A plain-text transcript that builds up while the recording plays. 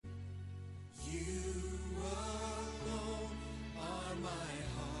alone are my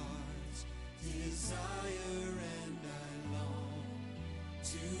heart's desire, and I long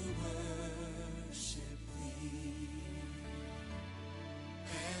to worship thee,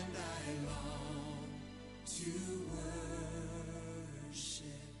 and I long to worship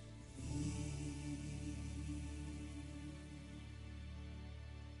thee.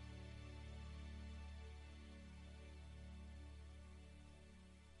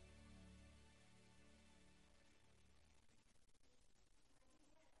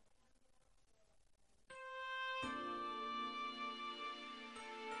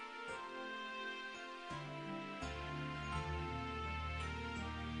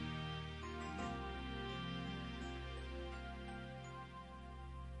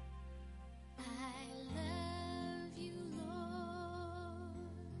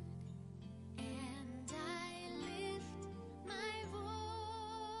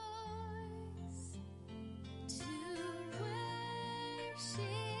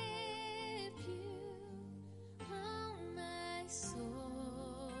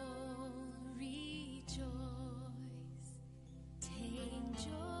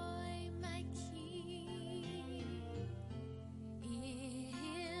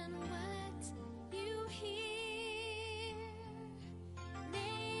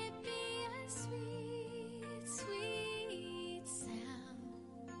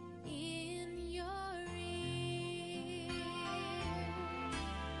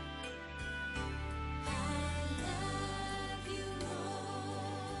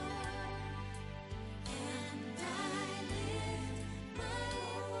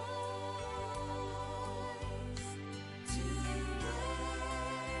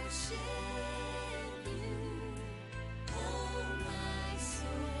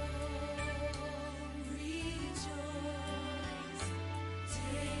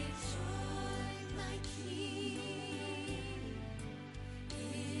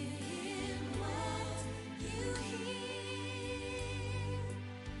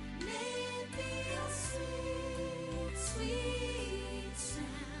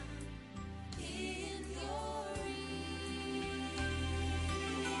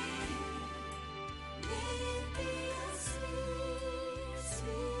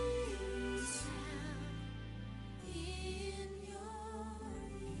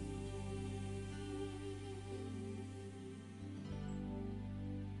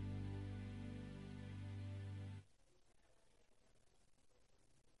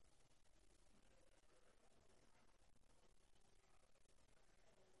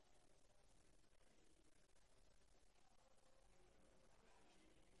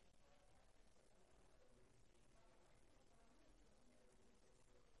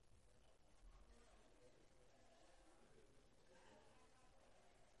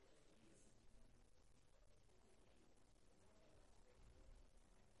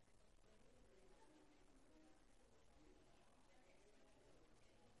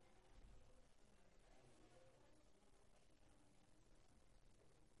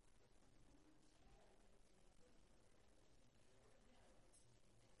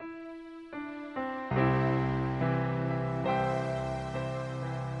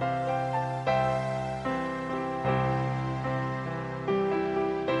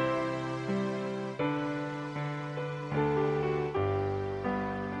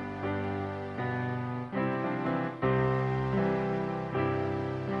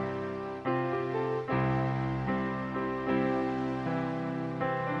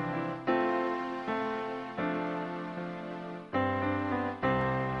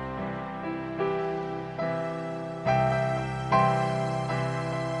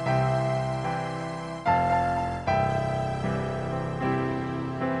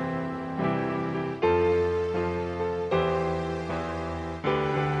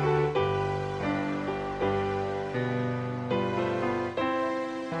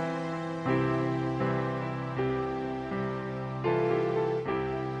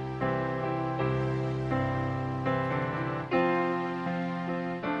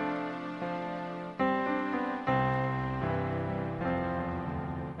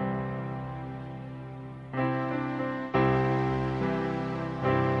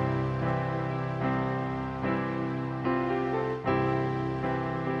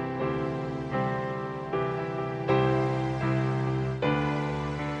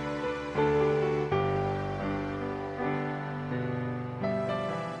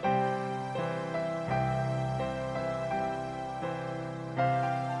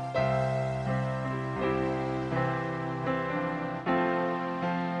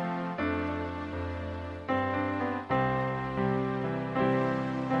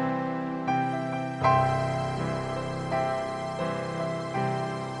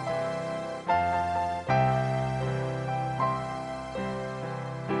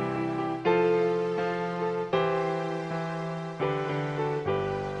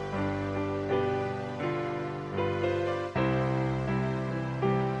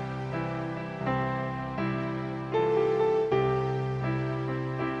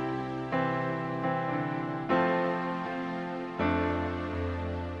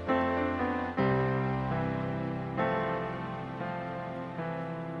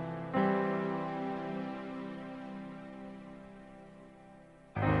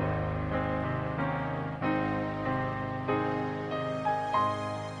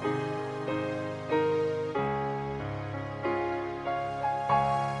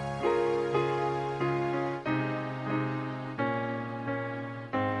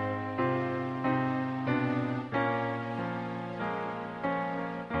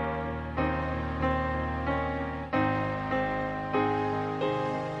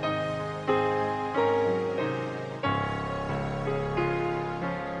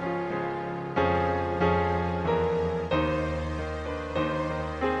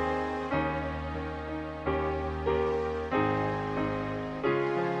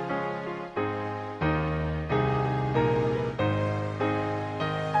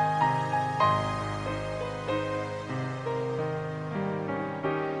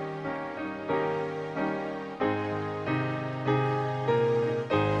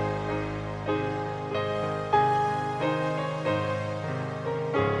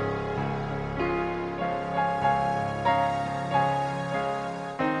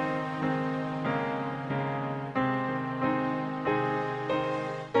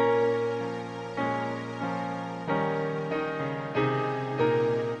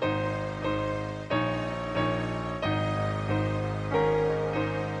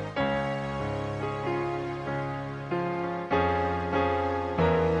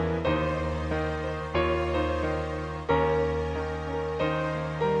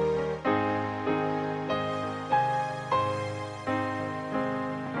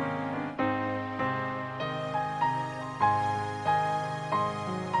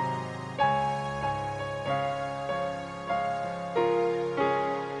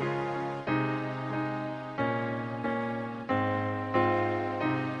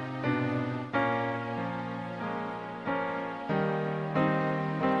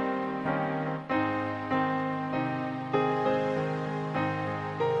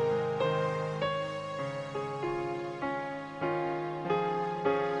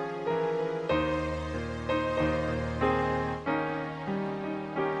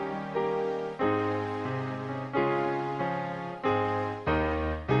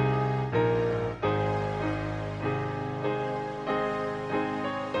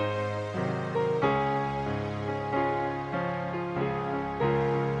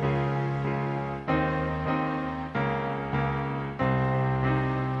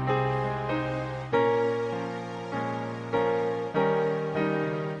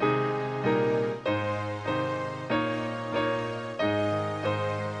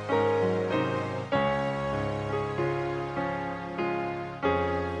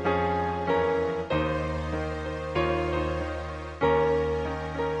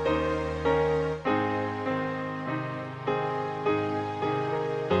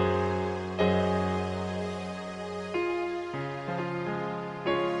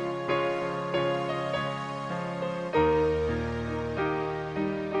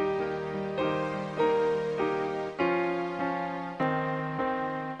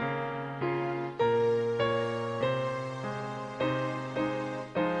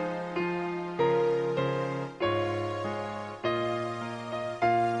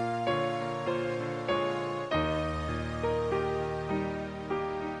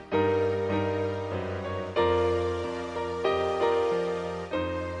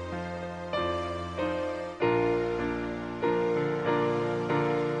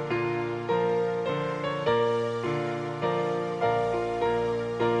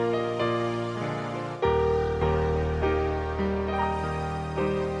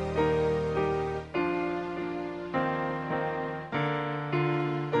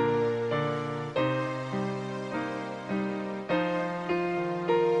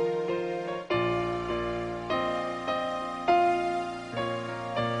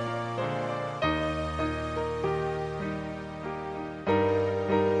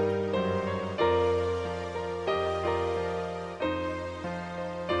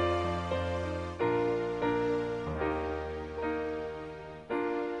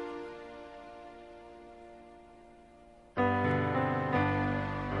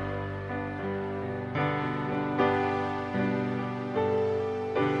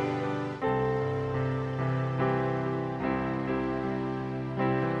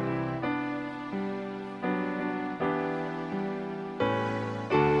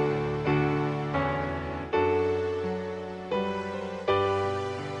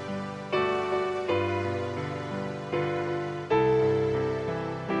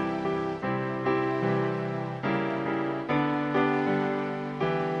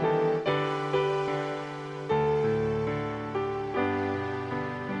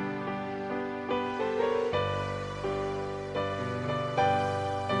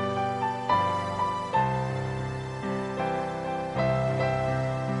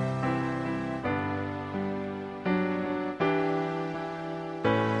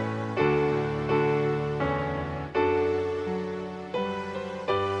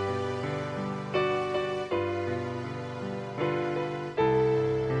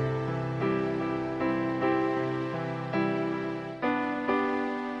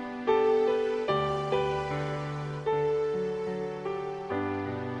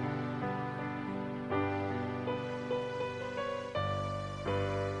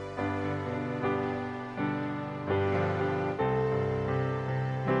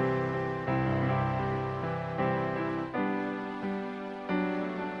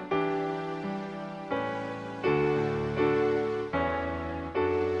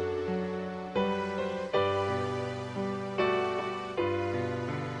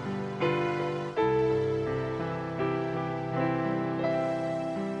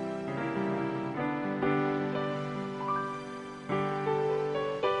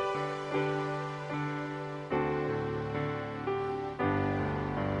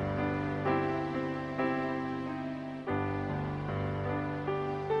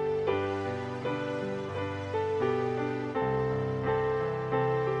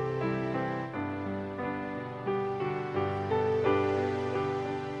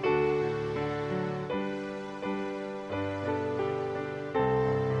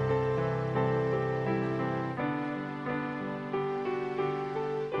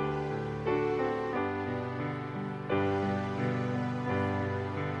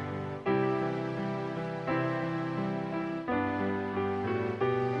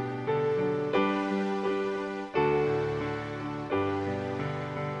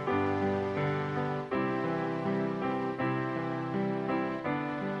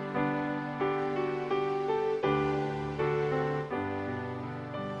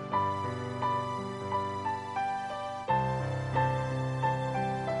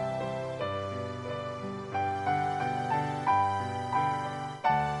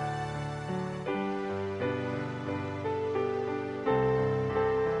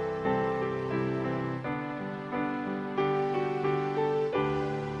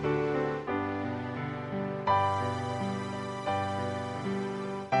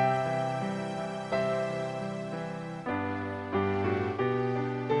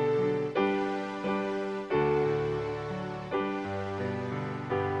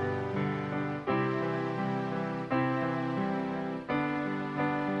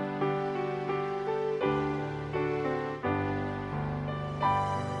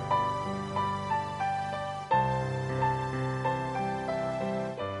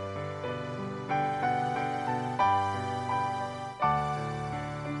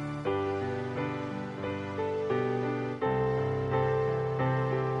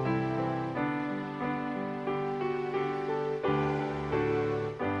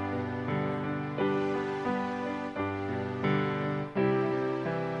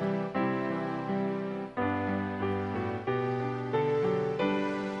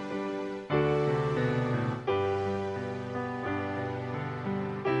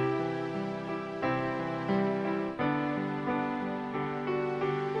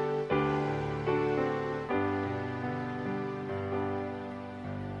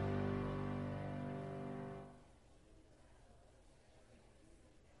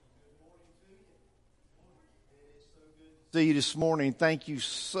 See you this morning. Thank you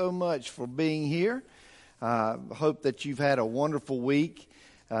so much for being here. Hope that you've had a wonderful week.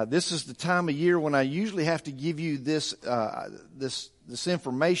 This is the time of year when I usually have to give you this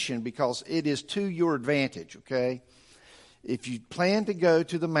information because it is to your advantage, okay? If you plan to go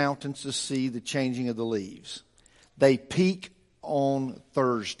to the mountains to see the changing of the leaves, they peak on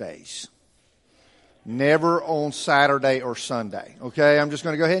Thursdays, never on Saturday or Sunday, okay? I'm just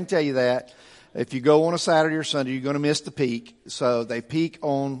going to go ahead and tell you that. If you go on a Saturday or Sunday, you're going to miss the peak. So they peak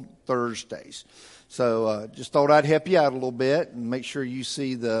on Thursdays. So just thought I'd help you out a little bit and make sure you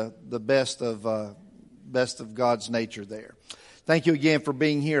see the best of God's nature there. Thank you again for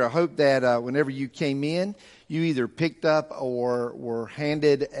being here. I hope that whenever you came in, you either picked up or were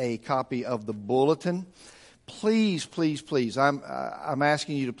handed a copy of the bulletin. Please, please, please, I'm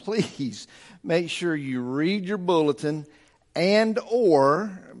asking you to please make sure you read your bulletin and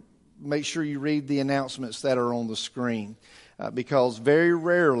or make sure you read the announcements that are on the screen. Because very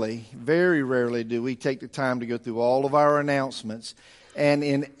rarely do we take the time to go through all of our announcements. And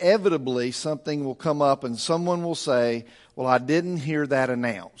inevitably something will come up and someone will say, well, I didn't hear that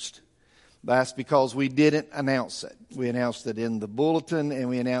announced. That's because we didn't announce it. We announced it in the bulletin and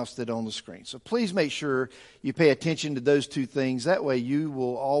we announced it on the screen. So please make sure you pay attention to those two things. That way you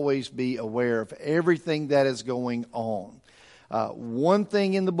will always be aware of everything that is going on. One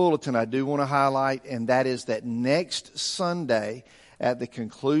thing in the bulletin I do want to highlight, and that is that next Sunday at the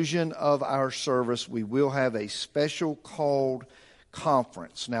conclusion of our service, we will have a special called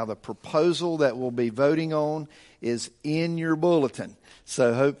conference. Now, the proposal that we'll be voting on is in your bulletin.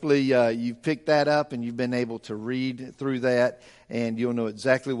 So hopefully you've picked that up and you've been able to read through that, and you'll know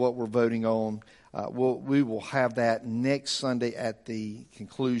exactly what we're voting on. We will have that next Sunday at the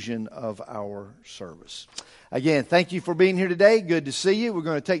conclusion of our service. Again, thank you for being here today. Good to see you. We're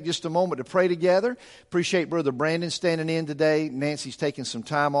going to take just a moment to pray together. Appreciate Brother Brandon standing in today. Nancy's taking some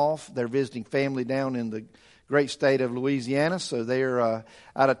time off. They're visiting family down in the great state of Louisiana, so they're out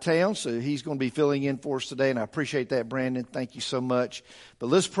of town. So he's going to be filling in for us today, and I appreciate that, Brandon. Thank you so much. But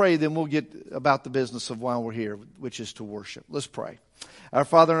let's pray, then we'll get about the business of why we're here, which is to worship. Let's pray. Our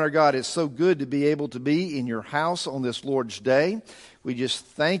Father and our God, it's so good to be able to be in your house on this Lord's Day. We just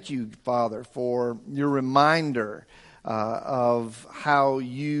thank you, Father, for your reminder of how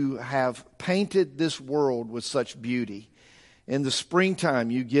you have painted this world with such beauty. In the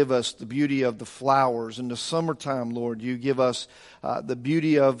springtime, you give us the beauty of the flowers. In the summertime, Lord, you give us the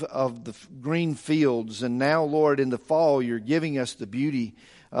beauty of the green fields. And now, Lord, in the fall, you're giving us the beauty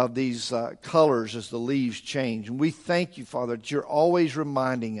of these colors as the leaves change. And we thank you, Father, that you're always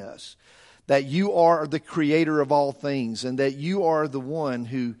reminding us that you are the creator of all things and that you are the one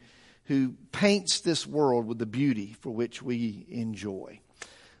who paints this world with the beauty for which we enjoy.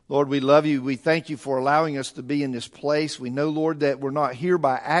 Lord, we love you. We thank you for allowing us to be in this place. We know, Lord, that we're not here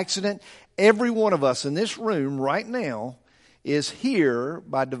by accident. Every one of us in this room right now is here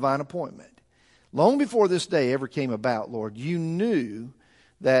by divine appointment. Long before this day ever came about, Lord, you knew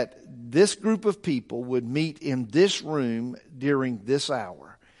that this group of people would meet in this room during this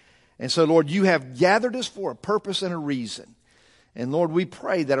hour. And so, Lord, you have gathered us for a purpose and a reason. And Lord, we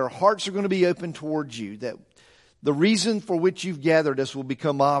pray that our hearts are going to be open towards you, that the reason for which you've gathered us will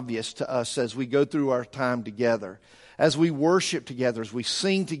become obvious to us as we go through our time together, as we worship together, as we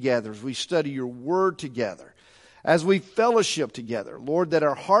sing together, as we study your word together, as we fellowship together. Lord, that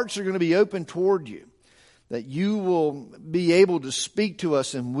our hearts are going to be open toward you, that you will be able to speak to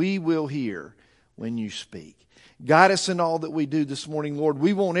us and we will hear when you speak. Guide us in all that we do this morning, Lord.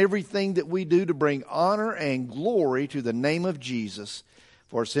 We want everything that we do to bring honor and glory to the name of Jesus.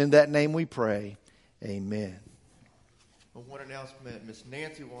 For it's in that name we pray. Amen. Well, one announcement Miss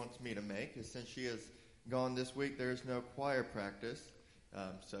Nancy wants me to make is since she is gone this week, there is no choir practice,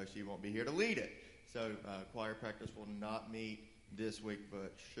 so she won't be here to lead it. So choir practice will not meet this week,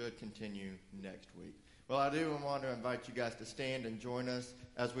 but should continue next week. Well, I do want to invite you guys to stand and join us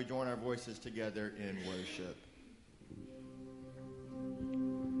as we join our voices together in worship.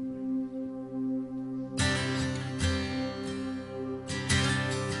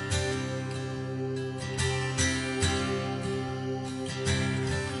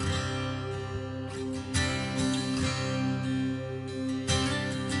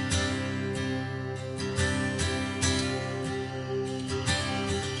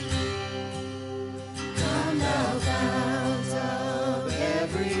 Come thou fount of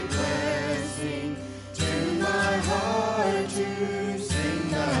every blessing, turn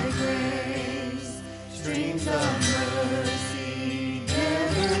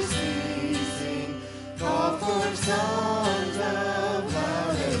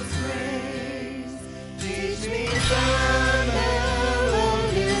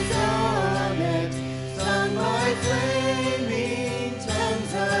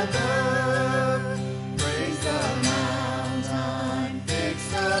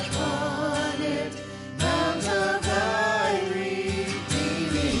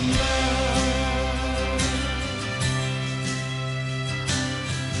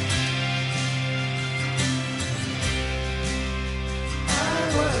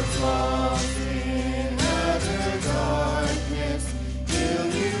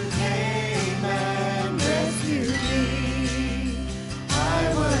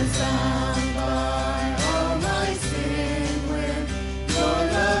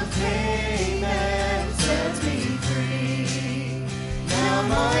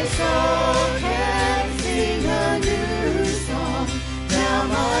my soul can sing a new song. Now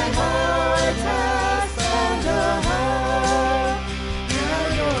my heart has found a home. Now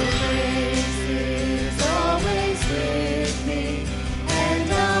your grace is always with me, and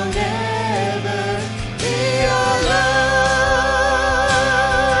I'll never be alone.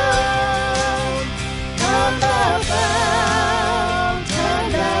 Come thou fount, come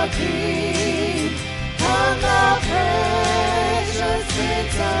thou King, come thou precious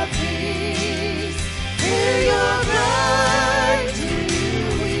Prince of Peace. Hear your cry, to you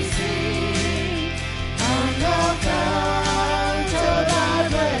we sing. Come thou fount of our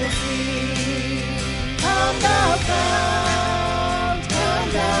blessing. Come thou fount, come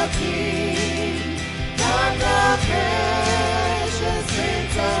thou King, come thou precious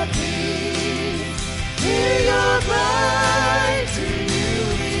Prince of Peace. Hear your cry, to you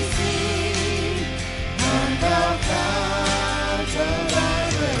we sing. Come thou fount of our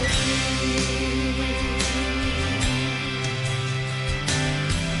blessing.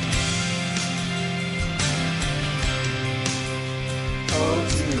 Oh,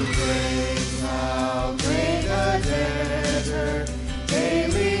 to break the desert,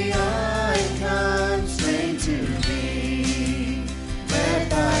 daily I'm constrained to thee. Let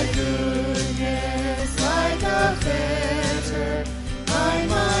thy goodness like a fetter bind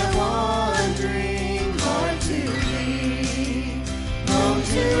my wandering heart to thee. Long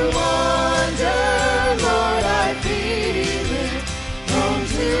to wander, Lord, I feel it. Long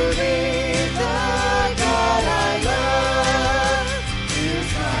to leave the God I love.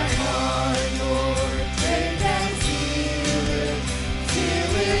 Here's my heart, Lord, take and seal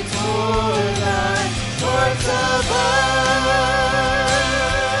it for thy works above.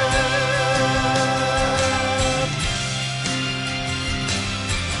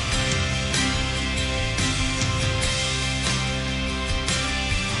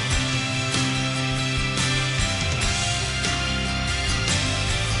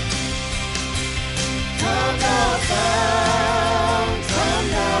 Come thou fount, come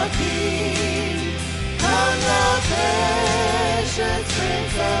thou King, come thou precious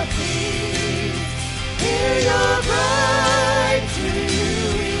Prince of Peace. Hear your cry, to you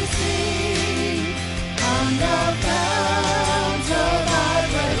we sing. Come thou fount of our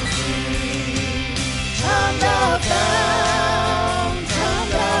blessing. Come thou fount, come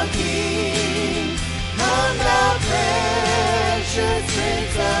thou King, come thou precious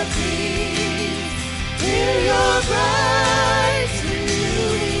Prince of Peace. Hear your cry, to you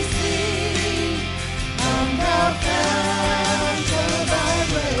we sing. Come thou fount of our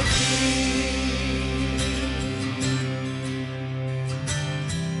blessing.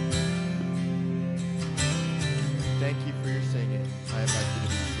 Thank you for your singing. I invite you to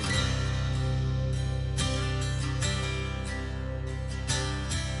be seated.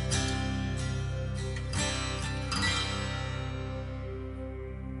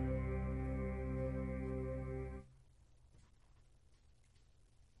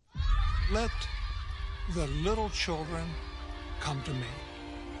 Let the little children come to me.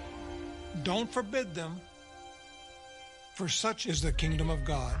 Don't forbid them, for such is the kingdom of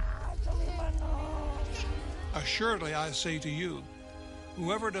God. Assuredly, I say to you,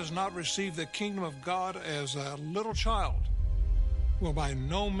 whoever does not receive the kingdom of God as a little child will by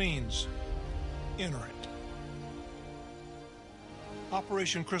no means enter it.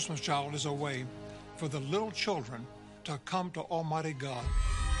 Operation Christmas Child is a way for the little children to come to Almighty God.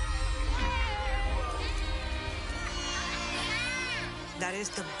 That is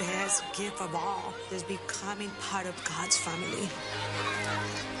the best gift of all, is becoming part of God's family.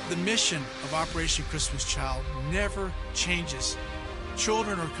 The mission of Operation Christmas Child never changes.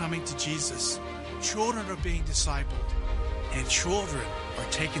 Children are coming to Jesus. Children are being discipled. And children are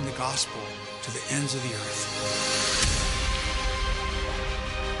taking the gospel to the ends of the earth.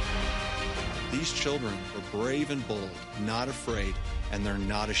 These children are brave and bold, not afraid, and they're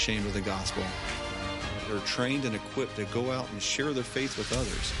not ashamed of the gospel. They're trained and equipped to go out and share their faith with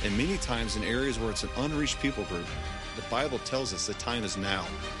others, and many times in areas where it's an unreached people group. The Bible tells us the time is now.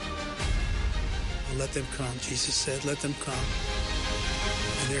 Let them come. Jesus said, let them come.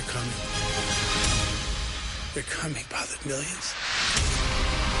 And they're coming. They're coming by the millions.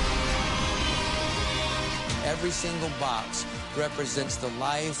 Every single box represents the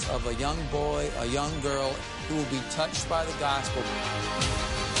life of a young boy, a young girl who will be touched by the gospel.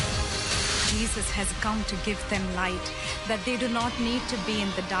 Jesus has come to give them light, that they do not need to be in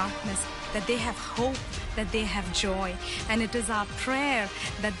the darkness, that they have hope, that they have joy. And it is our prayer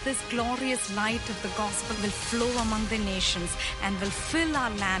that this glorious light of the gospel will flow among the nations and will fill our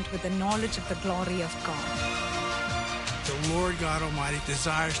land with the knowledge of the glory of God. The Lord God Almighty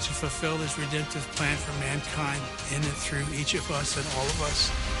desires to fulfill his redemptive plan for mankind in and through each of us and all of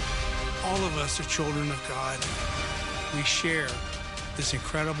us. All of us are children of God. We share this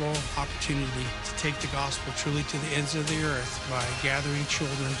incredible opportunity to take the gospel truly to the ends of the earth by gathering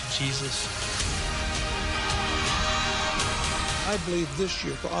children to Jesus. I believe this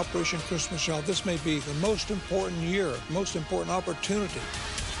year for Operation Christmas Child, this may be the most important year, most important opportunity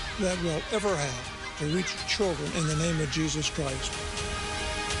that we'll ever have to reach children in the name of Jesus Christ.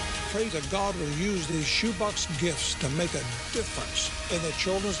 Pray that God will use these shoebox gifts to make a difference in the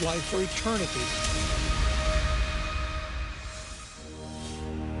children's life for eternity.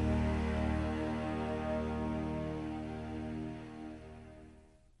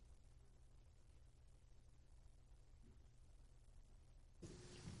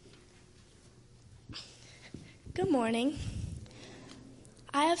 Good morning.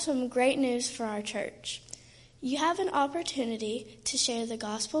 I have some great news for our church. You have an opportunity to share the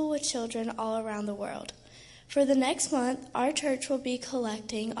gospel with children all around the world. For the next month, our church will be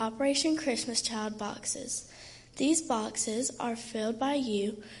collecting Operation Christmas Child boxes. These boxes are filled by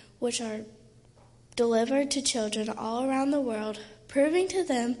you, which are delivered to children all around the world, proving to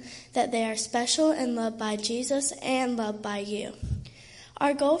them that they are special and loved by Jesus and loved by you.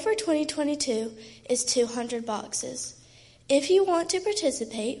 Our goal for 2022 is 200 boxes. If you want to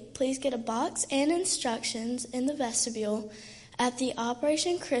participate, please get a box and instructions in the vestibule at the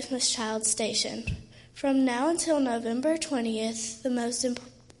Operation Christmas Child station. From now until November 20th, the most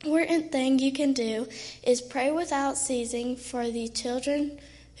important thing you can do is pray without ceasing for the children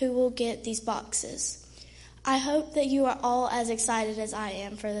who will get these boxes. I hope that you are all as excited as I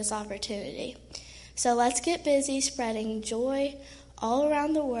am for this opportunity. So let's get busy spreading joy all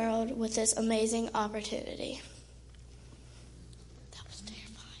around the world with this amazing opportunity. That was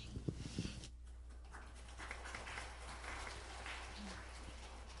terrifying.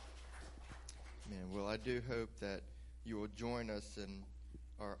 Man, well, I do hope that you will join us in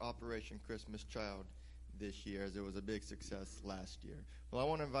our Operation Christmas Child this year, as it was a big success last year. Well, I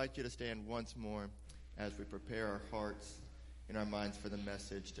want to invite you to stand once more as we prepare our hearts and our minds for the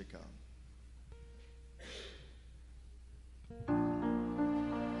message to come.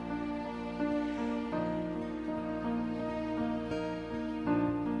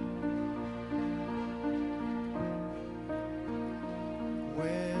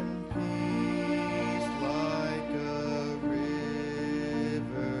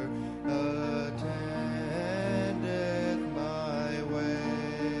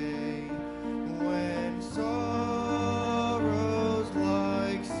 Sorrows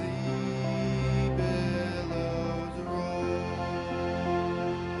like sea billows roll.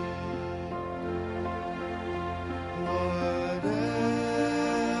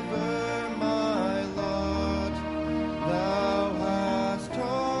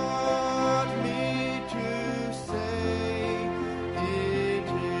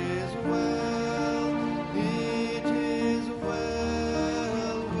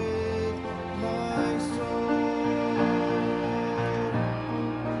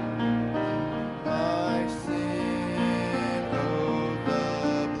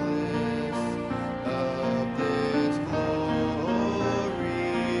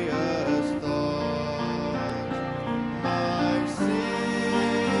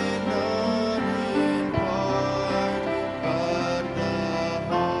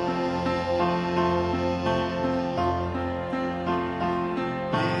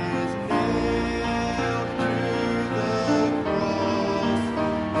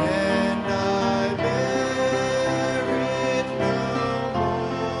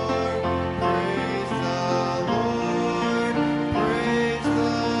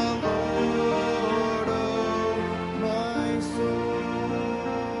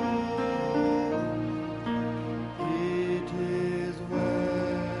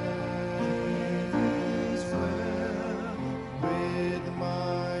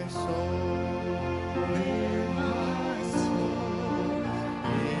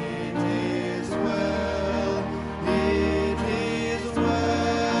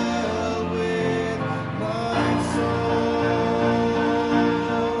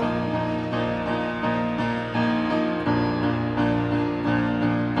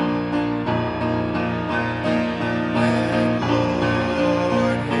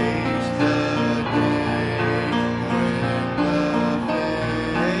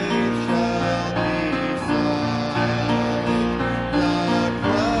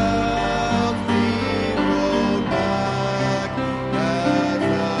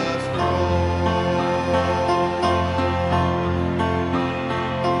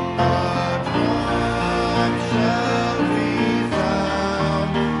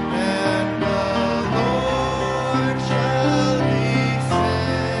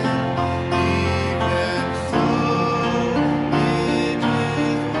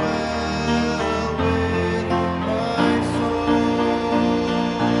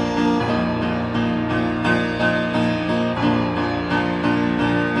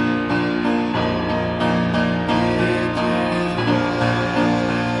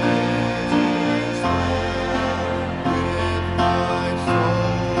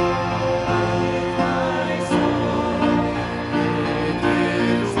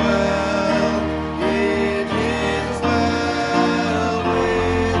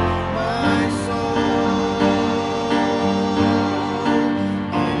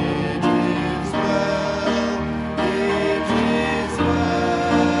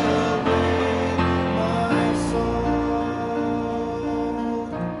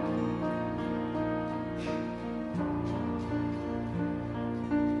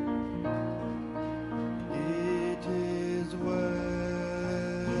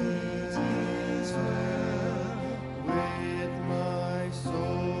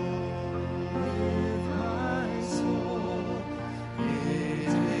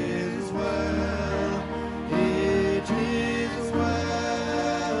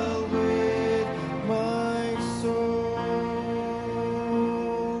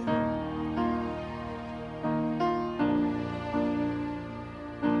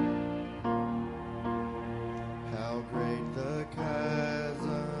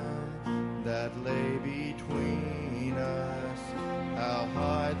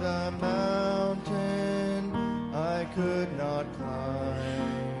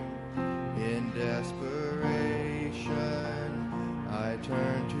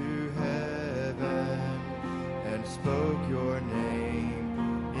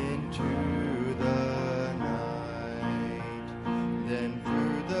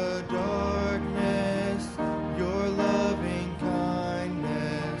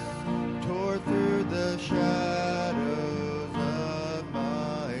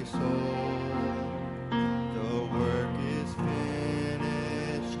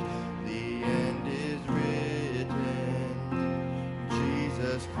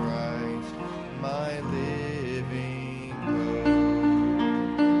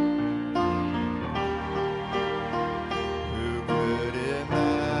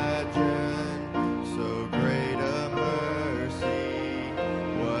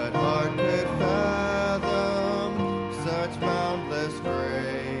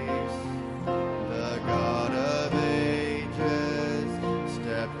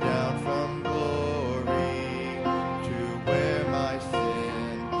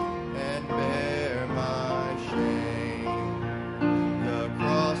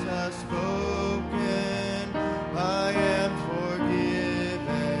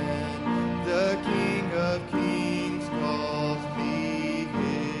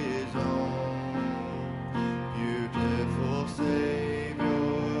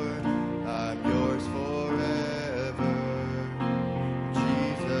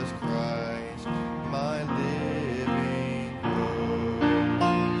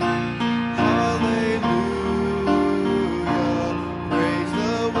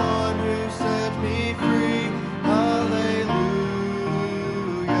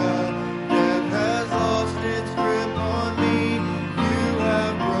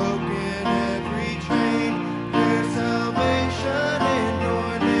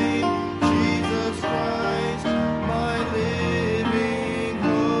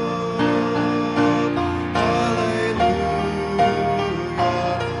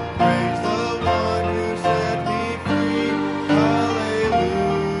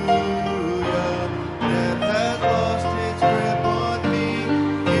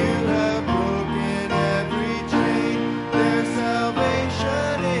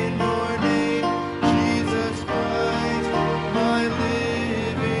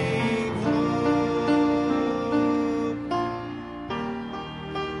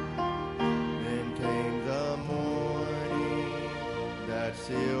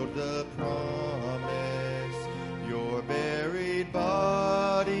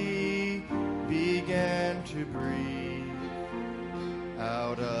 to breathe.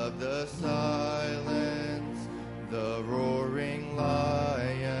 Out of the silence, the roaring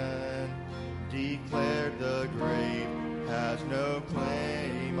lion declared the grave has no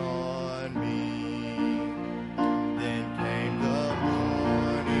claim on me. Then came the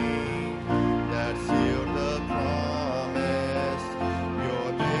morning that sealed the promise.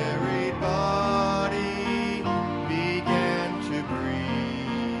 Your buried body began to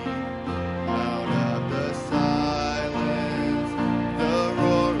breathe. Out of the silence, the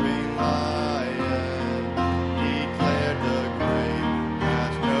roaring lion declared the grave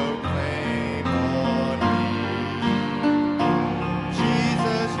has no claim on me.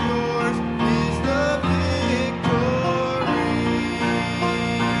 Jesus, yours is the victory.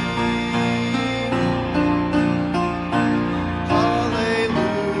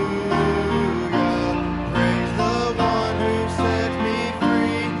 Hallelujah, praise the one who set me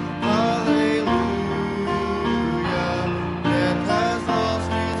free. Hallelujah, death has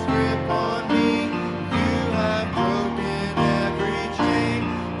lost its grip on me. You have broken every chain.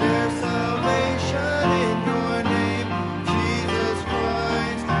 There's salvation in your name, Jesus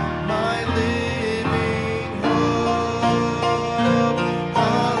Christ, my living hope.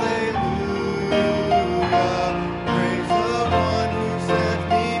 Hallelujah, praise the one who set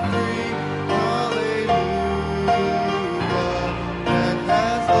me free. Hallelujah, death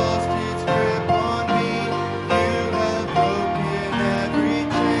has lost its grip on me. You have broken every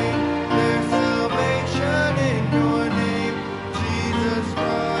chain. There's salvation in your name, Jesus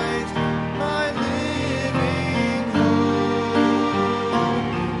Christ, my living hope.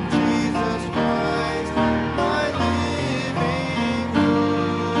 Jesus Christ, my living hope.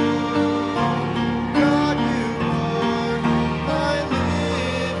 God, you are my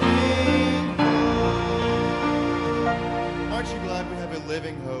living hope. Aren't you glad we have a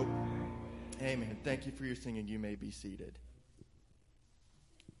living hope? Amen. Thank you for your singing. You may be seated.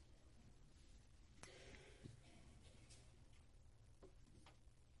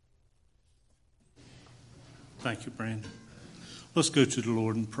 Thank you, Brandon. Let's go to the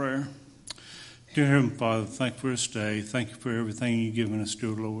Lord in prayer. Dear Heavenly Father, thank you for this day. Thank you for everything you've given us, dear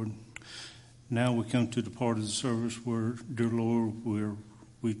Lord. Now we come to the part of the service where, dear Lord,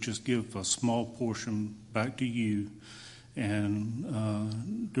 we just give a small portion back to you.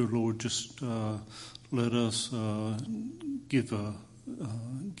 And, dear Lord, just let us give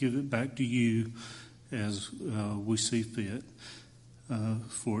it back to you as we see fit.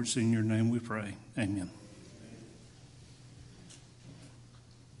 For it's in your name we pray. Amen.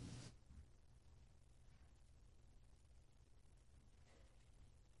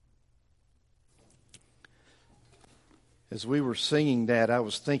 As we were singing that, I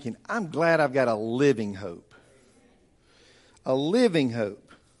was thinking, I'm glad I've got a living hope. A living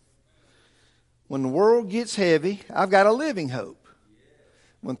hope. When the world gets heavy, I've got a living hope.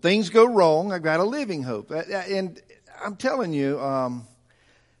 When things go wrong, I've got a living hope. And I'm telling you,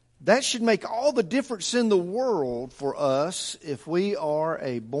 that should make all the difference in the world for us if we are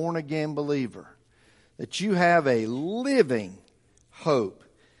a born-again believer. That you have a living hope.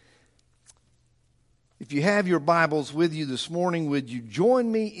 If you have your Bibles with you this morning, would you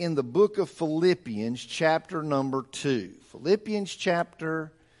join me in the book of Philippians, chapter number 2. Philippians,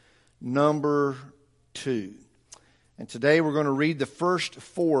 chapter number 2. And today we're going to read the first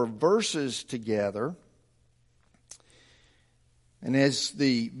 4 verses together. And as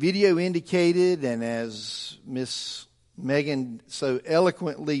the video indicated, and as Miss Megan so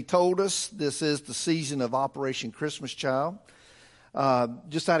eloquently told us, this is the season of Operation Christmas Child.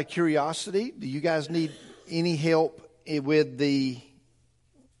 Just out of curiosity, do you guys need any help with the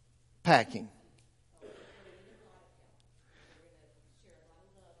packing?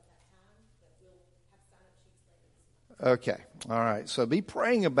 Okay, all right. So be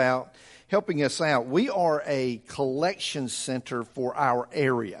praying about helping us out. We are a collection center for our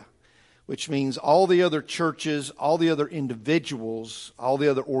area, which means all the other churches, all the other individuals, all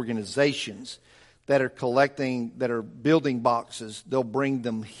the other organizations that are collecting, that are building boxes, they'll bring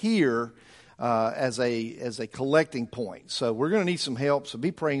them here as a collecting point. So we're going to need some help. So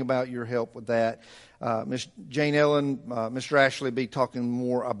be praying about your help with that. Miss Jane Ellen, Mr. Ashley will be talking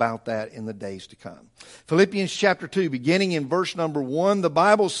more about that in the days to come. Philippians chapter 2, beginning in verse number 1, the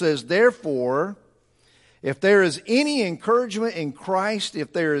Bible says, "Therefore, if there is any encouragement in Christ,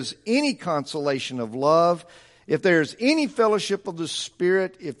 if there is any consolation of love, if there is any fellowship of the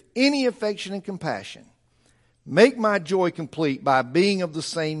Spirit, if any affection and compassion, make my joy complete by being of the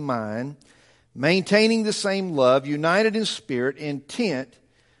same mind, maintaining the same love, united in spirit, intent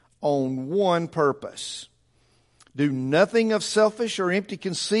on one purpose. Do nothing of selfish or empty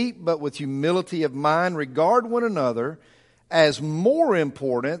conceit, but with humility of mind regard one another as more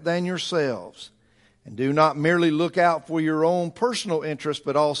important than yourselves. And do not merely look out for your own personal interest,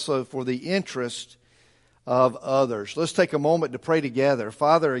 but also for the interest of others. Let's take a moment to pray together.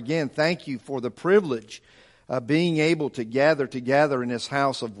 Father, again, thank you for the privilege of being able to gather together in this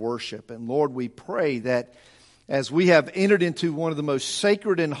house of worship. And Lord, we pray that as we have entered into one of the most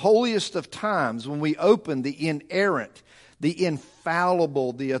sacred and holiest of times, when we open the inerrant, the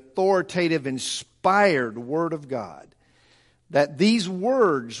infallible, the authoritative, inspired Word of God, that these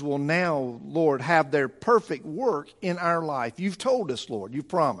words will now, Lord, have their perfect work in our life. You've told us, Lord, you've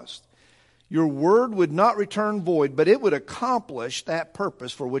promised. Your Word would not return void, but it would accomplish that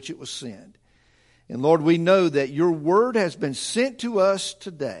purpose for which it was sent. And Lord, we know that your Word has been sent to us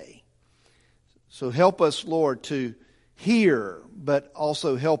today. So help us, Lord, to hear, but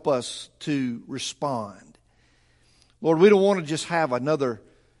also help us to respond. Lord, we don't want to just have another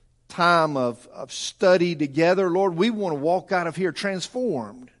time of study together. Lord, we want to walk out of here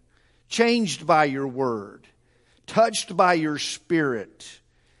transformed, changed by your word, touched by your Spirit.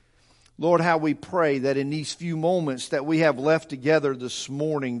 Lord, how we pray that in these few moments that we have left together this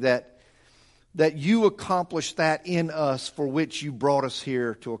morning, that you accomplish that in us for which you brought us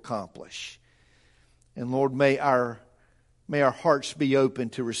here to accomplish. And Lord, may our hearts be open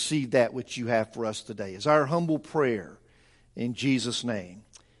to receive that which you have for us today. Is our humble prayer in Jesus' name.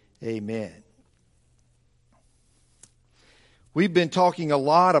 Amen. We've been talking a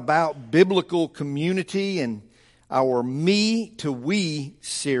lot about biblical community in our Me to We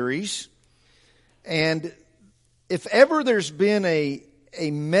series. And if ever there's been a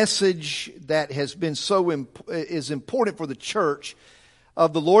message that has been is important for the church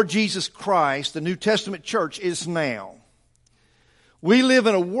of the Lord Jesus Christ, the New Testament church, is now. We live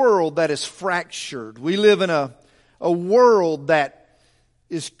in a world that is fractured. We live in a world that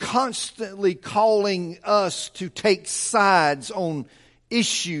is constantly calling us to take sides on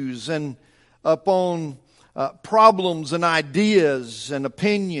issues and upon problems and ideas and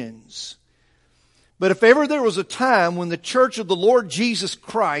opinions. But if ever there was a time when the church of the Lord Jesus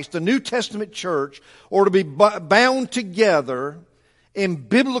Christ, the New Testament church, ought to be bound together in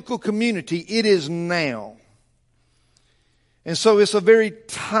biblical community, it is now. And so it's a very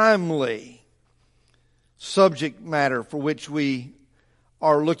timely subject matter for which we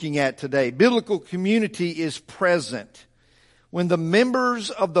are looking at today. Biblical community is present when the members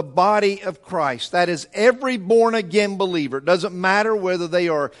of the body of Christ, that is every born again believer, it doesn't matter whether they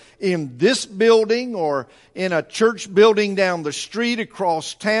are in this building or in a church building down the street,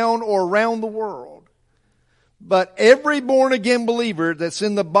 across town, or around the world. But every born again believer that's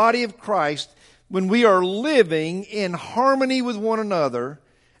in the body of Christ, when we are living in harmony with one another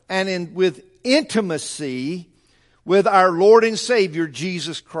and with intimacy with our Lord and Savior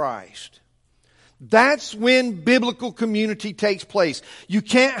Jesus Christ, that's when biblical community takes place. You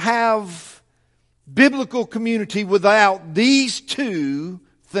can't have biblical community without these two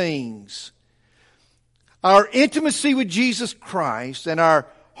things: our intimacy with Jesus Christ and our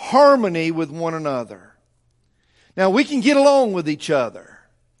harmony with one another. Now, we can get along with each other.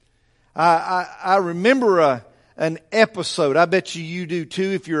 I remember an episode, I bet you do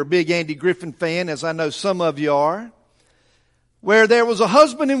too if you're a big Andy Griffin fan, as I know some of you are, where there was a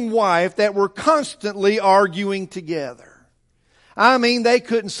husband and wife that were constantly arguing together. I mean, they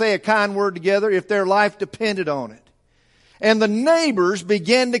couldn't say a kind word together if their life depended on it. And the neighbors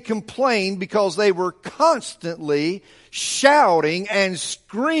began to complain because they were constantly shouting and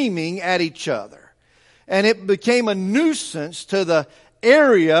screaming at each other. And it became a nuisance to the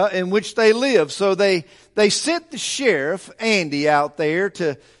area in which they lived. So they sent the sheriff, Andy, out there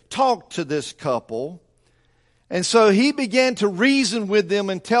to talk to this couple. And so he began to reason with them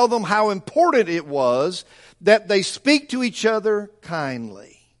and tell them how important it was that they speak to each other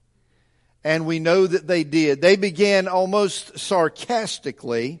kindly. And we know that they did. They began almost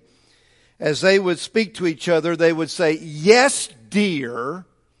sarcastically, as they would speak to each other, they would say, "Yes, dear.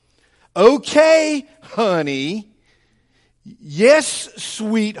 Okay, honey. Yes,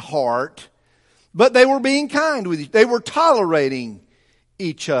 sweetheart." But they were being kind with each other. They were tolerating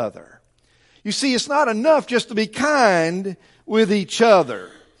each other. You see, it's not enough just to be kind with each other.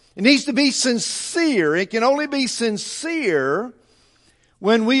 It needs to be sincere. It can only be sincere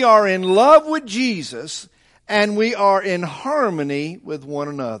when we are in love with Jesus and we are in harmony with one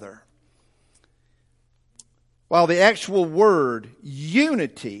another. While the actual word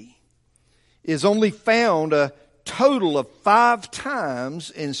unity is only found a total of 5 times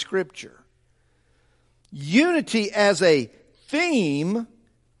in Scripture, unity as a theme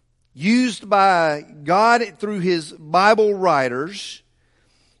used by God through His Bible writers,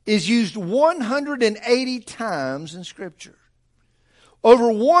 is used 180 times in Scripture.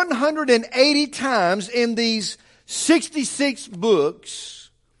 Over 180 times in these 66 books,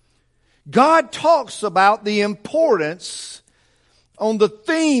 God talks about the importance on the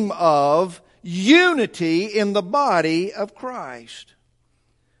theme of unity in the body of Christ.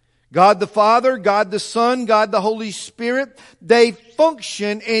 God the Father, God the Son, God the Holy Spirit, they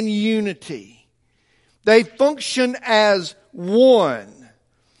function in unity. They function as one.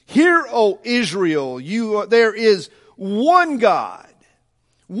 Hear, O Israel, there is one God.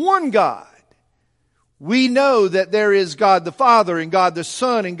 One God. We know that there is God the Father and God the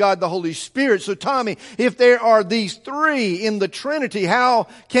Son and God the Holy Spirit. So Tommy, if there are these three in the Trinity, how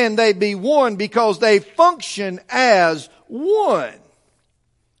can they be one? Because they function as one.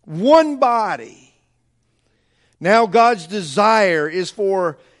 One body. Now God's desire is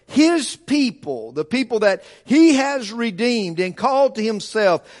for His people, the people that He has redeemed and called to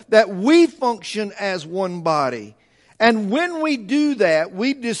Himself, that we function as one body. And when we do that,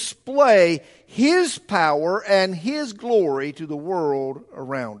 we display His power and His glory to the world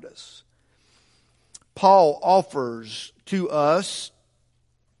around us. Paul offers to us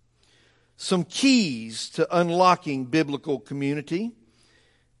some keys to unlocking biblical community.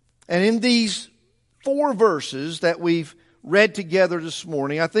 And in these 4 verses that we've read together this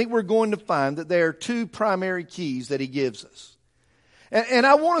morning, I think we're going to find that there are 2 primary keys that he gives us. And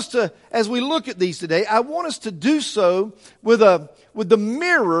I want us to, as we look at these today, I want us to do so with the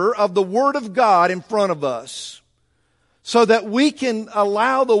mirror of the Word of God in front of us, so that we can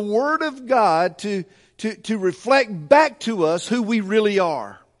allow the Word of God to reflect back to us who we really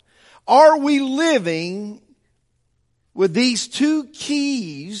are. Are we living with these 2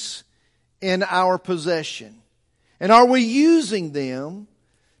 keys in our possession? And are we using them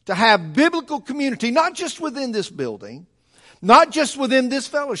to have biblical community, not just within this building, not just within this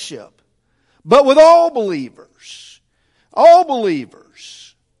fellowship, but with all believers? All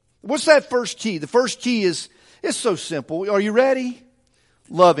believers. What's that first key? The first key is, it's so simple. Are you ready?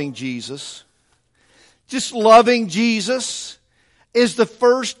 Loving Jesus. Just loving Jesus is the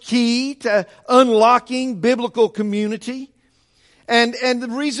first key to unlocking biblical community. And the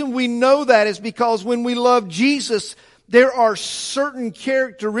reason we know that is because when we love Jesus, there are certain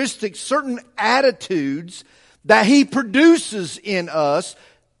characteristics, certain attitudes that He produces in us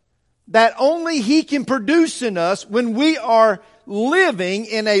that only He can produce in us when we are living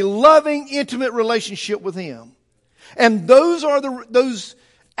in a loving, intimate relationship with Him. And those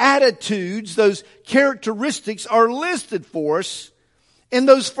attitudes, those characteristics are listed for us in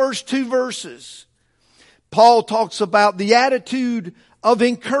those first 2 verses. Paul talks about the attitude of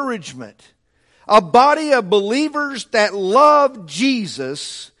encouragement. A body of believers that love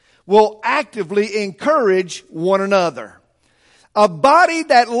Jesus will actively encourage one another. A body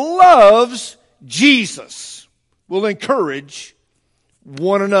that loves Jesus will encourage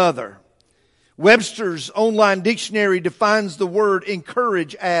one another. Webster's online dictionary defines the word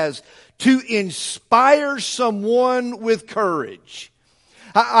encourage as to inspire someone with courage.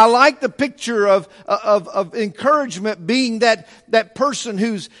 I like the picture of encouragement being that person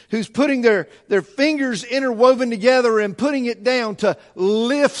who's putting their fingers interwoven together and putting it down to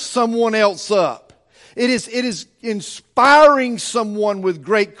lift someone else up. It is inspiring someone with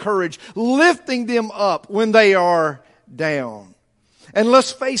great courage, lifting them up when they are down. And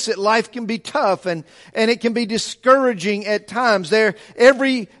let's face it, life can be tough and it can be discouraging at times.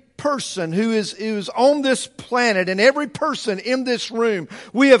 Every person who is on this planet and every person in this room,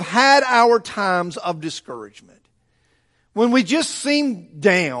 we have had our times of discouragement. When we just seem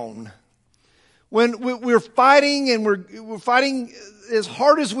down. When we're fighting and we're fighting as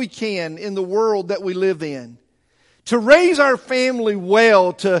hard as we can in the world that we live in. To raise our family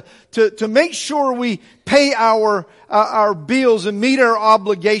well, to make sure we pay our bills and meet our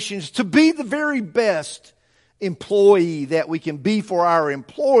obligations, to be the very best employee that we can be for our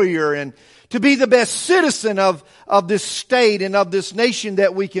employer, and to be the best citizen of this state and of this nation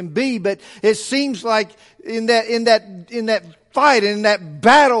that we can be. But it seems like in that fight and in that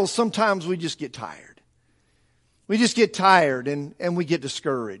battle, sometimes we just get tired. We just get tired and we get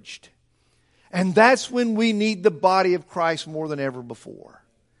discouraged. And that's when we need the body of Christ more than ever before.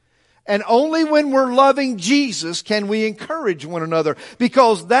 And only when we're loving Jesus can we encourage one another,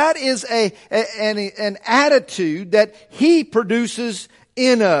 because that is an attitude that He produces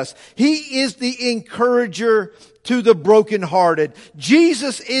in us. He is the encourager to the brokenhearted.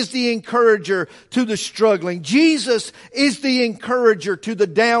 Jesus is the encourager to the struggling. Jesus is the encourager to the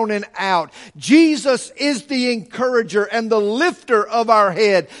down and out. Jesus is the encourager and the lifter of our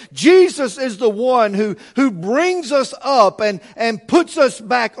head. Jesus is the one who brings us up and puts us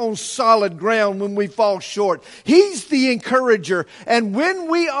back on solid ground when we fall short. He's the encourager. And when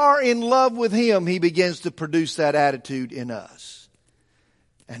we are in love with Him, He begins to produce that attitude in us.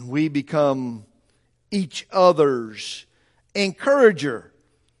 And we become each other's encourager.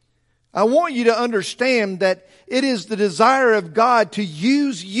 I want you to understand that it is the desire of God to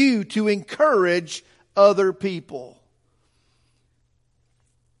use you to encourage other people.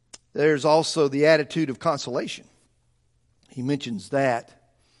 There's also the attitude of consolation. He mentions that.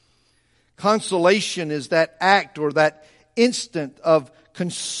 Consolation is that act or that instant of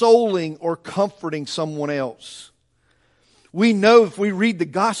consoling or comforting someone else. We know if we read the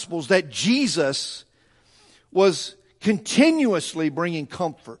Gospels that Jesus was continuously bringing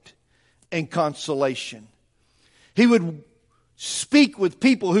comfort and consolation. He would speak with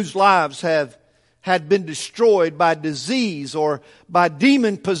people whose lives had been destroyed by disease or by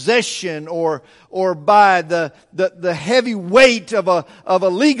demon possession or by the heavy weight of a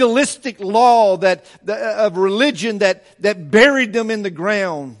legalistic law of religion that buried them in the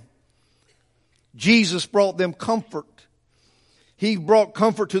ground. Jesus brought them comfort. He brought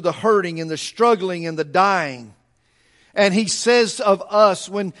comfort to the hurting and the struggling and the dying. And He says of us,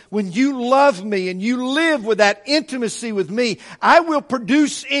 when you love Me and you live with that intimacy with Me, I will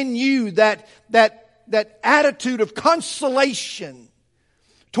produce in you that attitude of consolation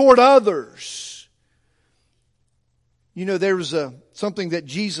toward others. You know, there was something that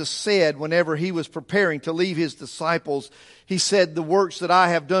Jesus said whenever He was preparing to leave His disciples. He said, the works that I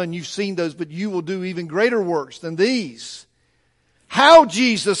have done, you've seen those, but you will do even greater works than these. How,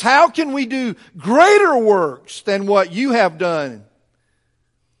 Jesus? How can we do greater works than what You have done?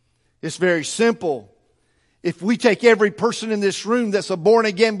 It's very simple. If we take every person in this room that's a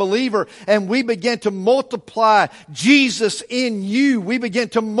born-again believer and we begin to multiply Jesus in you, we begin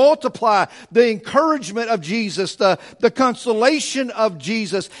to multiply the encouragement of Jesus, the consolation of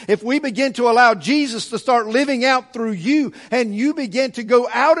Jesus. If we begin to allow Jesus to start living out through you and you begin to go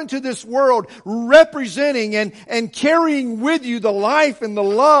out into this world representing and carrying with you the life and the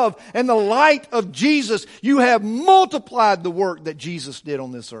love and the light of Jesus, you have multiplied the work that Jesus did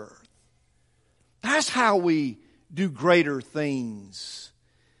on this earth. That's how we do greater things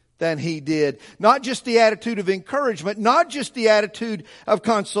than He did. Not just the attitude of encouragement, not just the attitude of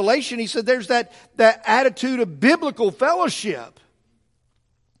consolation. He said there's that attitude of biblical fellowship.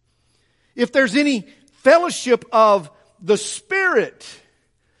 If there's any fellowship of the Spirit,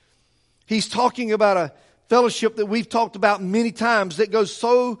 He's talking about a fellowship that we've talked about many times that goes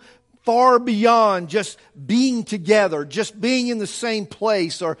so far beyond just being together, just being in the same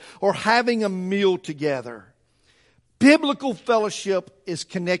place or having a meal together. Biblical fellowship is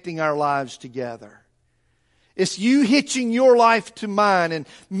connecting our lives together. It's you hitching your life to mine and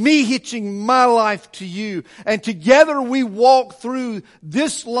me hitching my life to you. And together we walk through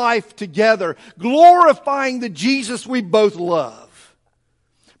this life together, glorifying the Jesus we both love,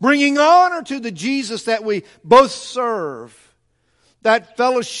 bringing honor to the Jesus that we both serve. That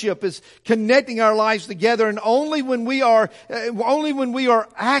fellowship is connecting our lives together, and only when we are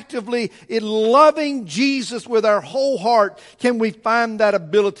actively in loving Jesus with our whole heart can we find that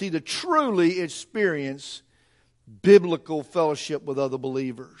ability to truly experience biblical fellowship with other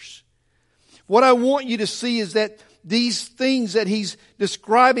believers. What I want you to see is that these things that He's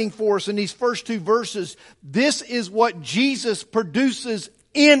describing for us in these first two verses, this is what Jesus produces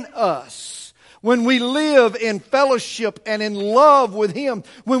in us. When we live in fellowship and in love with Him,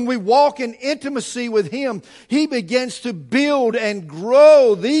 when we walk in intimacy with Him, He begins to build and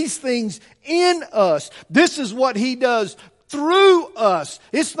grow these things in us. This is what He does through us.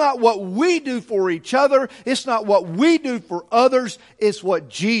 It's not what we do for each other. It's not what we do for others. It's what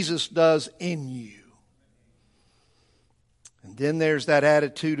Jesus does in you. And then there's that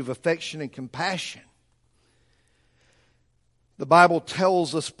attitude of affection and compassion. The Bible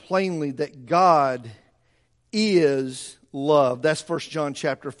tells us plainly that God is love. That's 1 John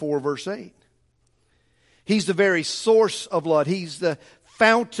chapter 4, verse 8. He's the very source of love. He's the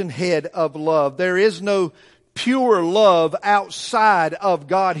fountainhead of love. There is no pure love outside of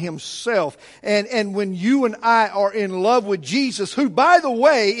God Himself. And when you and I are in love with Jesus, who, by the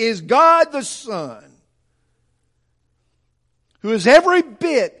way, is God the Son, who is every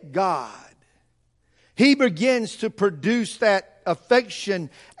bit God, He begins to produce that affection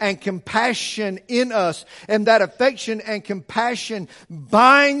and compassion in us. And that affection and compassion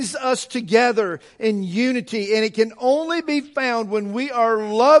binds us together in unity. And it can only be found when we are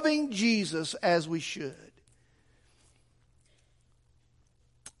loving Jesus as we should.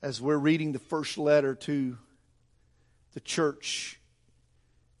 As we're reading the first letter to the church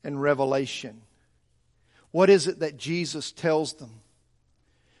in Revelation, what is it that Jesus tells them?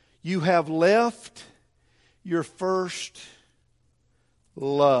 You have left your first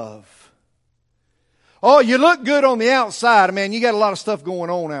love. Oh, you look good on the outside. Man, you got a lot of stuff going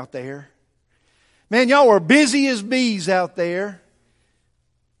on out there. Man, y'all are busy as bees out there.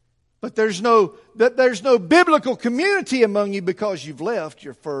 But there's no biblical community among you because you've left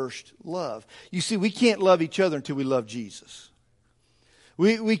your first love. You see, we can't love each other until we love Jesus.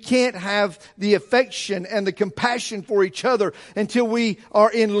 We can't have the affection and the compassion for each other until we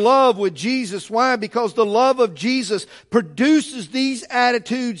are in love with Jesus. Why? Because the love of Jesus produces these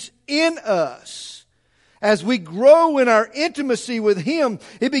attitudes in us. As we grow in our intimacy with Him,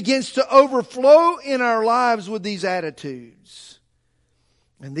 it begins to overflow in our lives with these attitudes.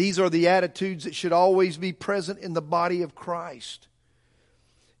 And these are the attitudes that should always be present in the body of Christ.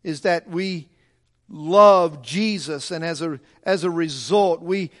 Is that we love Jesus, and as a result,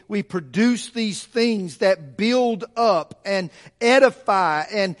 we produce these things that build up and edify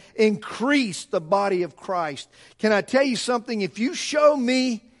and increase the body of Christ. Can I tell you something? If you show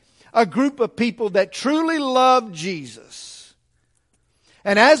me a group of people that truly love Jesus,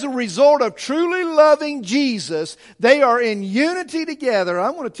 and as a result of truly loving Jesus, they are in unity together,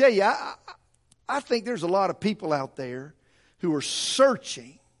 I'm going to tell you, I think there's a lot of people out there who are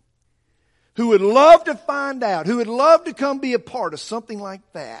searching, who would love to find out, who would love to come be a part of something like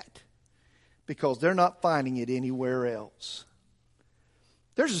that, because they're not finding it anywhere else.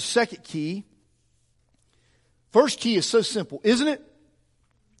 There's a second key. First key is so simple, isn't it?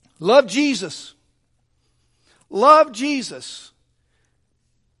 Love Jesus. Love Jesus.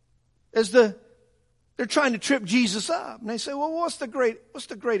 They're trying to trip Jesus up. And they say, well, what's the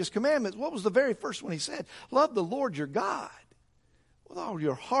greatest commandment? What was the very first one He said? Love the Lord your God with all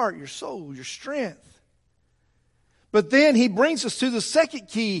your heart, your soul, your strength. But then He brings us to the second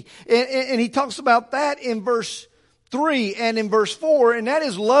key, and He talks about that in verse 3 and in verse 4, and that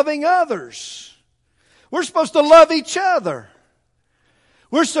is loving others. We're supposed to love each other.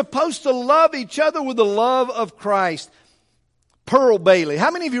 We're supposed to love each other with the love of Christ. Pearl Bailey.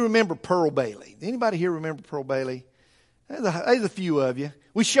 How many of you remember Pearl Bailey? Anybody here remember Pearl Bailey? There's a few of you.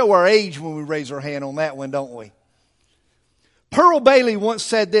 We show our age when we raise our hand on that one, don't we? Pearl Bailey once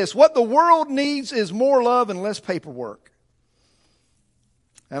said this: what the world needs is more love and less paperwork.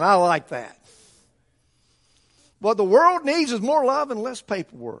 And I like that. What the world needs is more love and less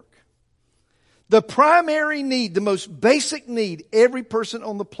paperwork. The primary need, the most basic need every person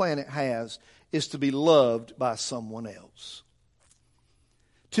on the planet has is to be loved by someone else.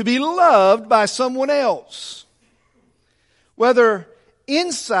 To be loved by someone else. Whether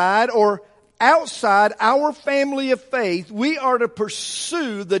inside or outside our family of faith, we are to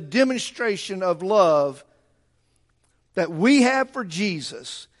pursue the demonstration of love that we have for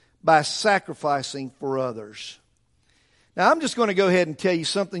Jesus by sacrificing for others. Now, I'm just going to go ahead and tell you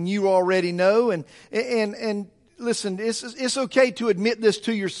something you already know. And listen, it's okay to admit this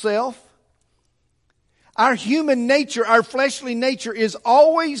to yourself. Our human nature, our fleshly nature is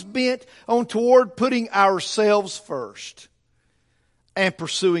always bent on toward putting ourselves first and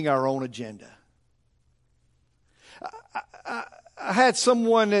pursuing our own agenda. I had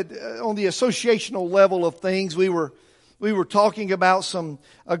someone that, on the associational level of things, we were talking about some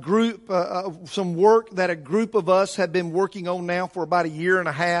work that a group of us had been working on now for about a year and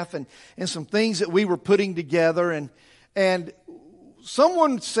a half, and some things that we were putting together, and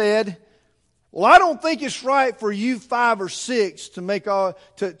someone said, well, I don't think it's right for you 5 or 6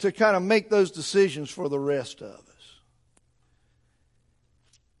 to kind of make those decisions for the rest of us.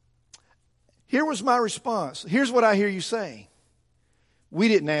 Here was my response. Here's what I hear you saying. We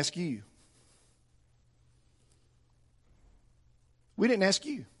didn't ask you. We didn't ask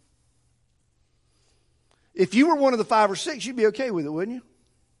you. If you were one of the 5 or 6, you'd be okay with it, wouldn't you?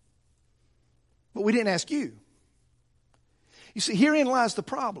 But we didn't ask you. You see, herein lies the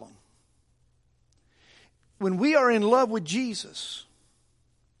problem. When we are in love with Jesus,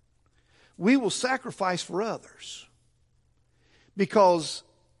 we will sacrifice for others because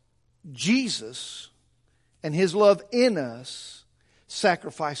Jesus and His love in us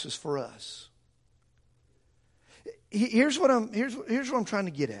sacrifices for us. Here's what I'm trying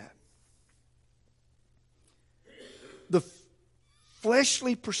to get at. The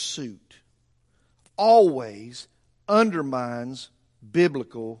fleshly pursuit always undermines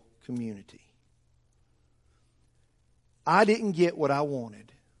biblical community. I didn't get what I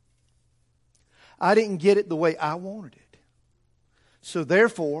wanted. I didn't get it the way I wanted it. So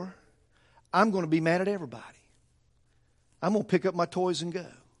therefore, I'm going to be mad at everybody. I'm going to pick up my toys and go.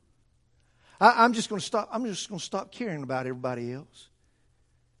 I'm just going to stop caring about everybody else.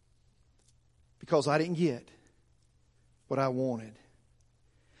 Because I didn't get what I wanted.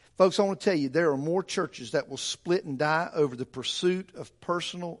 Folks, I want to tell you, there are more churches that will split and die over the pursuit of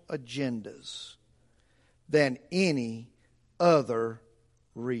personal agendas than any other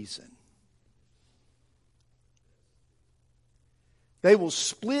reason. They will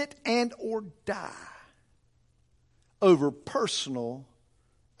split and or die over personal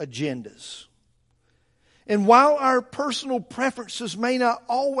agendas. And while our personal preferences may not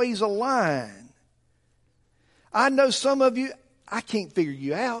always align, I know some of you, I can't figure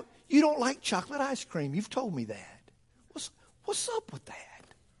you out. You don't like chocolate ice cream. You've told me that. What's up with that?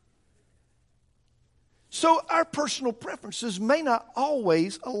 So our personal preferences may not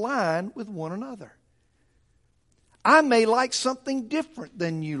always align with one another. I may like something different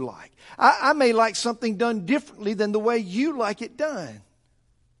than you like. I may like something done differently than the way you like it done.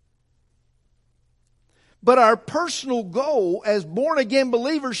 But our personal goal as born-again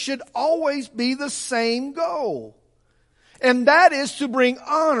believers should always be the same goal. And that is to bring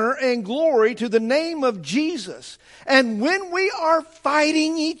honor and glory to the name of Jesus. And when we are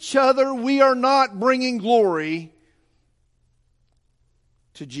fighting each other, we are not bringing glory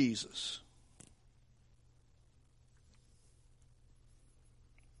to Jesus.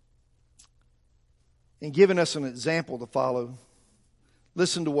 And giving us an example to follow,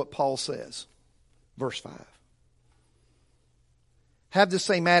 listen to what Paul says. Verse 5. Have the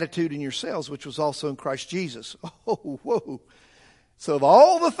same attitude in yourselves, which was also in Christ Jesus. Oh, whoa. So of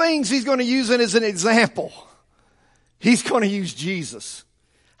all the things he's going to use it as an example, he's going to use Jesus.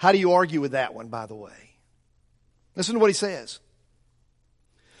 How do you argue with that one, by the way? Listen to what he says.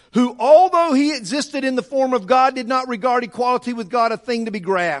 Who, although he existed in the form of God, did not regard equality with God a thing to be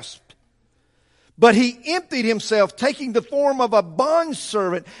grasped. But he emptied himself, taking the form of a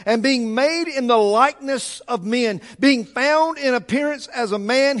bondservant and being made in the likeness of men. Being found in appearance as a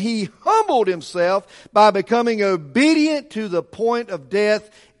man, he humbled himself by becoming obedient to the point of death,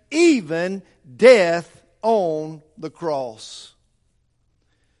 even death on the cross.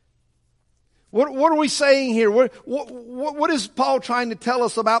 What are we saying here? What is Paul trying to tell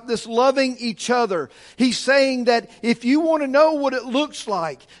us about this loving each other? He's saying that if you want to know what it looks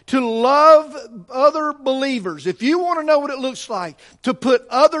like to love other believers, if you want to know what it looks like to put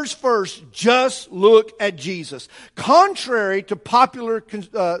others first, just look at Jesus. Contrary to popular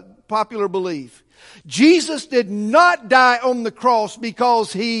belief, Jesus did not die on the cross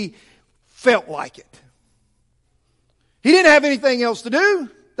because he felt like it. He didn't have anything else to do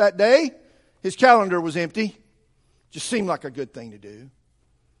that day. His calendar was empty. Just seemed like a good thing to do.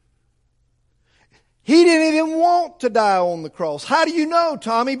 He didn't even want to die on the cross. How do you know,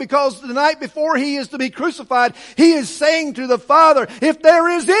 Tommy? Because the night before he is to be crucified, he is saying to the Father, if there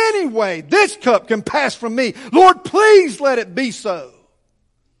is any way this cup can pass from me, Lord, please let it be so.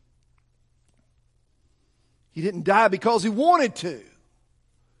 He didn't die because he wanted to.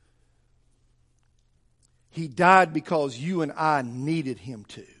 He died because you and I needed him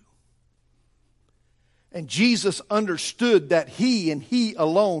to. And Jesus understood that he and he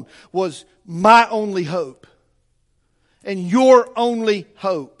alone was my only hope and your only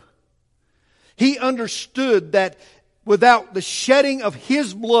hope. He understood that without the shedding of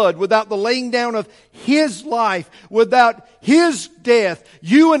his blood, without the laying down of his life, without his death,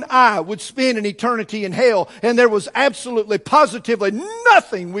 you and I would spend an eternity in hell, and there was absolutely, positively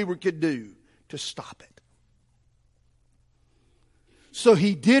nothing we could do to stop it. So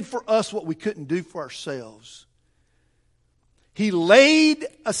he did for us what we couldn't do for ourselves. He laid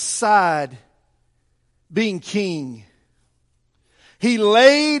aside being king. He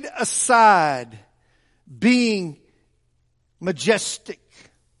laid aside being majestic.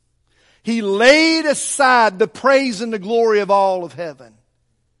 He laid aside the praise and the glory of all of heaven.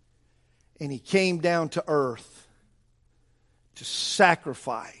 And he came down to earth to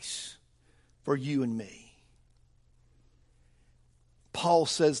sacrifice for you and me. Paul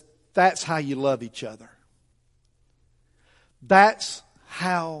says that's how you love each other. That's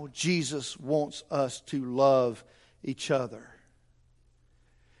how Jesus wants us to love each other.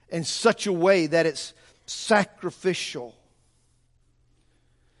 In such a way that it's sacrificial.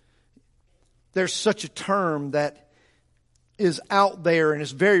 There's such a term that is out there and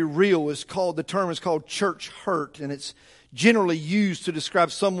is very real. The term is called church hurt, and it's generally used to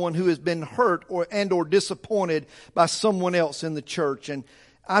describe someone who has been hurt or disappointed by someone else in the church. And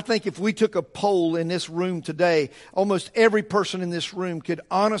I think if we took a poll in this room today, almost every person in this room could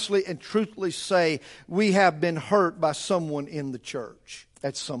honestly and truthfully say we have been hurt by someone in the church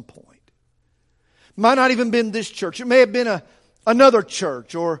at some point. Might not even been this church. It may have been another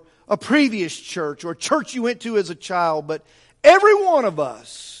church or a previous church or a church you went to as a child. But every one of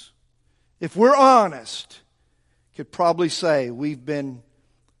us, if we're honest, could probably say we've been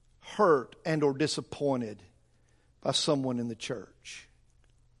hurt and or disappointed by someone in the church.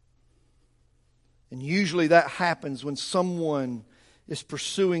 And usually that happens when someone is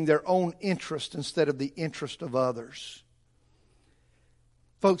pursuing their own interest instead of the interest of others.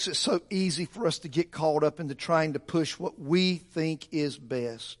 Folks, it's so easy for us to get caught up into trying to push what we think is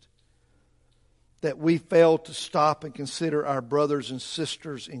best, that we fail to stop and consider our brothers and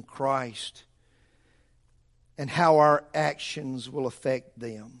sisters in Christ and how our actions will affect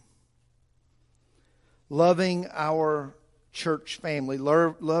them. Loving our church family,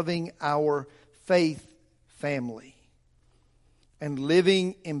 loving our faith family, and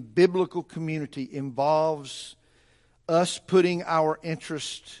living in biblical community involves us putting our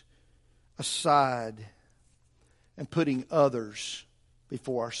interest aside and putting others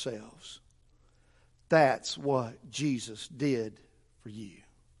before ourselves. That's what Jesus did for you.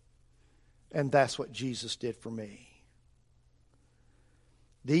 And that's what Jesus did for me.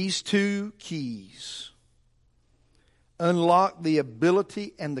 These two keys unlock the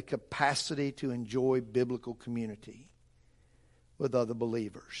ability and the capacity to enjoy biblical community with other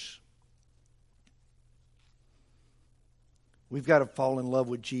believers. We've got to fall in love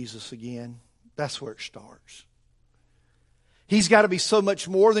with Jesus again. That's where it starts. He's got to be so much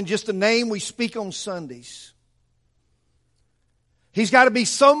more than just a name we speak on Sundays. He's got to be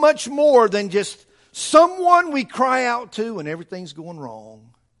so much more than just someone we cry out to when everything's going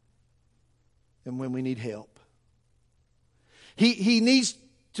wrong and when we need help. He needs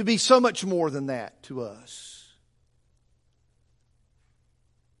to be so much more than that to us.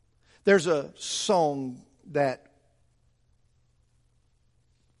 There's a song that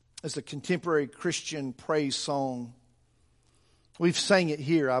is a contemporary Christian praise song. We've sang it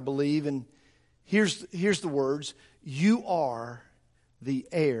here, I believe, and here's the words. You are the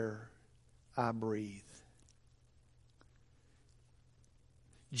air I breathe.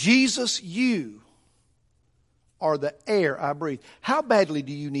 Jesus, you are the air I breathe. How badly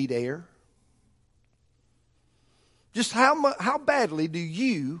do you need air? Just how badly do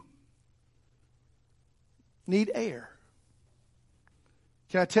you need air?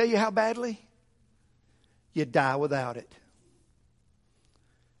 Can I tell you how badly? You die without it.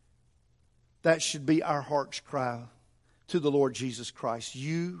 That should be our heart's cry to the Lord Jesus Christ.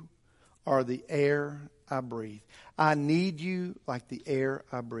 You are the air I breathe. I need you like the air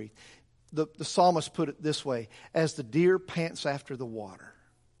I breathe. The psalmist put it this way: as the deer pants after the water,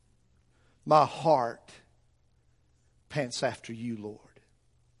 my heart pants after you, Lord.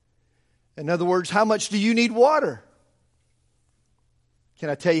 In other words, how much do you need water? Can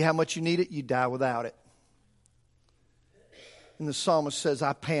I tell you how much you need it? You die without it. And the psalmist says,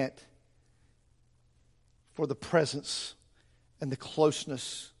 I pant for the presence and the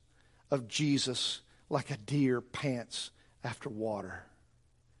closeness of Jesus like a deer pants after water.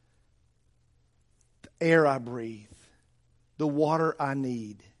 The air I breathe, the water I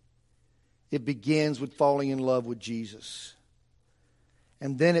need. It begins with falling in love with Jesus.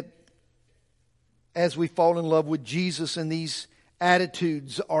 And then as we fall in love with Jesus and these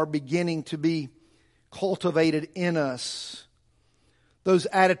attitudes are beginning to be cultivated in us, those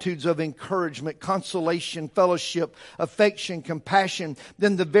attitudes of encouragement, consolation, fellowship, affection, compassion,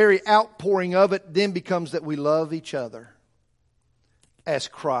 then the very outpouring of it then becomes that we love each other as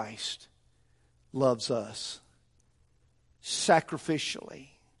Christ loves us, sacrificially.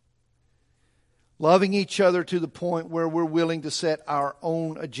 Loving each other to the point where we're willing to set our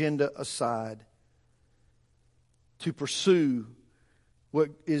own agenda aside to pursue what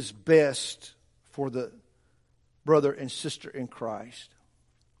is best for the brother and sister in Christ.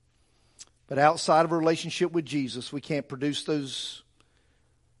 But outside of a relationship with Jesus, we can't produce those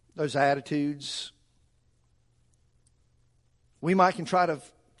attitudes. We might can try to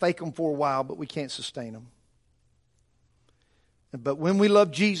fake them for a while, but we can't sustain them. But when we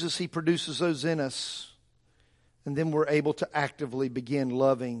love Jesus, He produces those in us, and then we're able to actively begin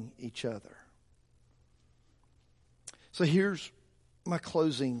loving each other. So here's my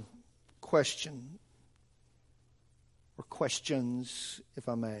closing question, or questions, if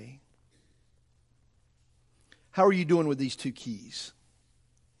I may. How are you doing with these two keys?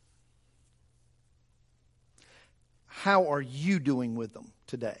 how are you doing with them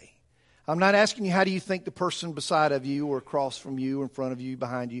today? I'm not asking you how do you think the person beside of you or across from you or in front of you,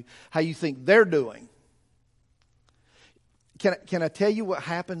 behind you, how you think they're doing. Can I tell you what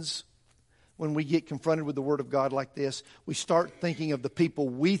happens when we get confronted with the Word of God like this? We start thinking of the people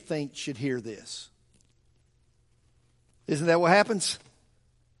we think should hear this. Isn't that what happens?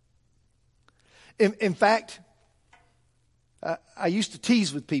 In fact, I used to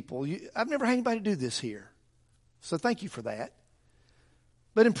tease with people. I've never had anybody do this here, so thank you for that.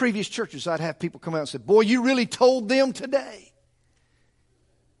 But in previous churches, I'd have people come out and say, boy, you really told them today.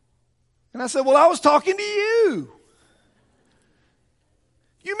 And I said, well, I was talking to you.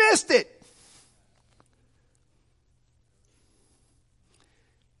 You missed it.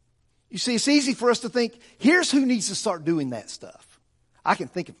 You see, it's easy for us to think, here's who needs to start doing that stuff. I can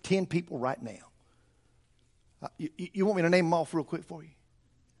think of 10 people right now. You want me to name them off real quick for you?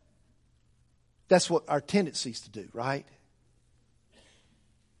 That's what our tendency is to do, right?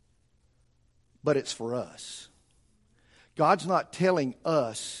 But it's for us. God's not telling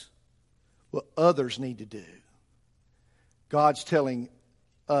us what others need to do. God's telling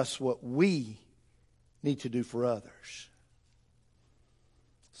us what we need to do for others.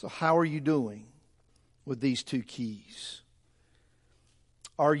 So how are you doing with these two keys?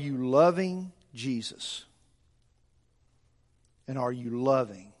 Are you loving Jesus? And are you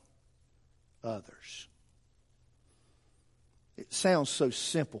loving others? It sounds so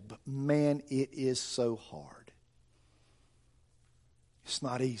simple, but man, it is so hard. It's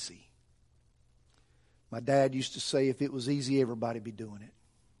not easy. My dad used to say if it was easy, everybody'd be doing it.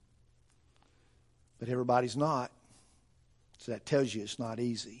 But everybody's not. So that tells you it's not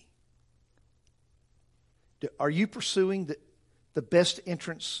easy. Are you pursuing the best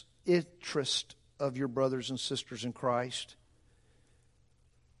interest of your brothers and sisters in Christ?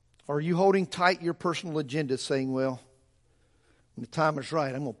 Or are you holding tight your personal agenda saying, well, when the time is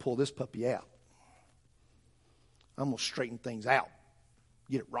right, I'm going to pull this puppy out. I'm going to straighten things out.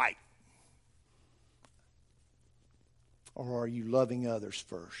 Get it right. Or are you loving others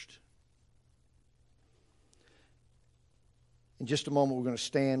first? In just a moment, we're going to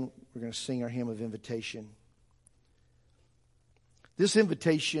stand. We're going to sing our hymn of invitation. This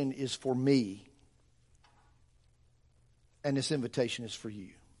invitation is for me. And this invitation is for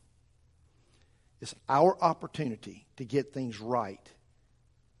you. It's our opportunity to get things right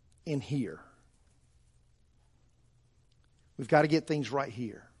in here. We've got to get things right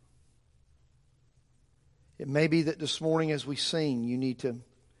here. It may be that this morning as we sing, you need to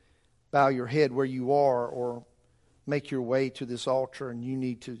bow your head where you are or make your way to this altar, and you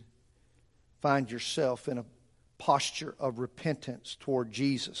need to find yourself in a posture of repentance toward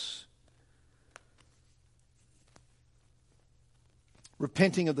Jesus.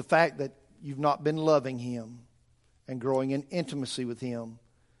 Repenting of the fact that you've not been loving Him and growing in intimacy with Him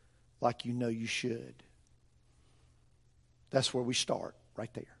like you know you should. That's where we start,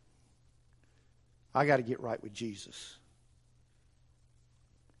 right there. I got to get right with Jesus.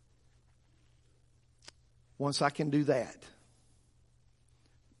 Once I can do that,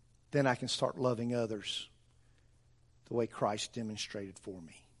 then I can start loving others the way Christ demonstrated for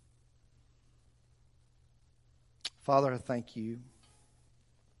me. Father, I thank you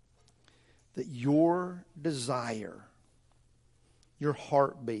that your desire, your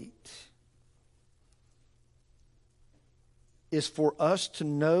heartbeat, is for us to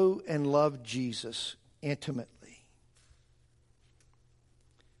know and love Jesus intimately.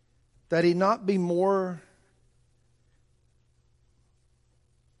 That He not be more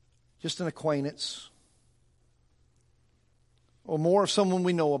just an acquaintance or more of someone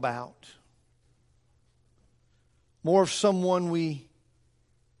we know about, more of someone we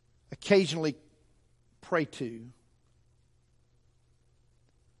occasionally pray to,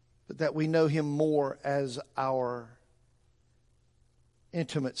 but that we know Him more as our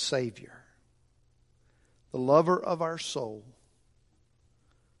intimate Savior, the lover of our soul,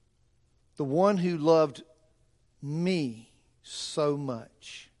 the one who loved me so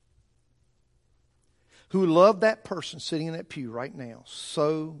much, who loved that person sitting in that pew right now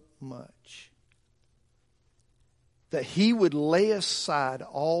so much, that He would lay aside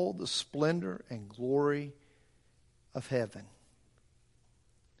all the splendor and glory of heaven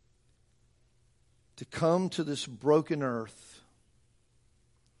to come to this broken earth,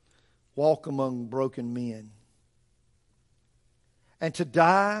 walk among broken men, and to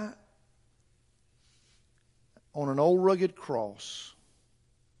die on an old rugged cross,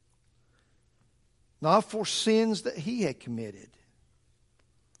 not for sins that He had committed,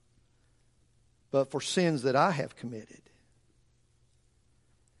 but for sins that I have committed.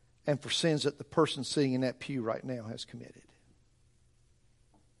 and for sins that the person sitting in that pew right now has committed.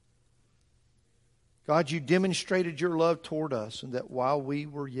 God, you demonstrated your love toward us, and that while we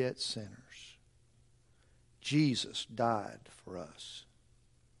were yet sinners, Jesus died for us.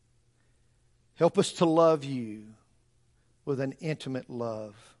 Help us to love you with an intimate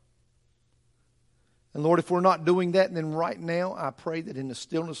love. And Lord, if we're not doing that, then right now I pray that in the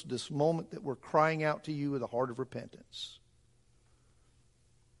stillness of this moment that we're crying out to you with a heart of repentance.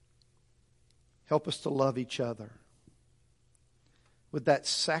 Help us to love each other with that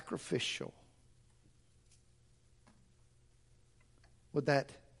sacrificial, with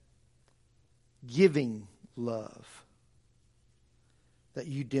that giving love that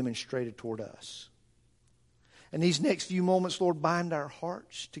you demonstrated toward us. And these next few moments, Lord, bind our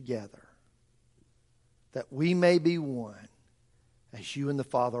hearts together that we may be one as you and the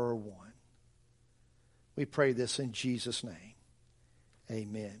Father are one. We pray this in Jesus' name.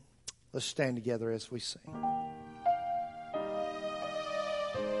 Amen. Let's stand together as we sing.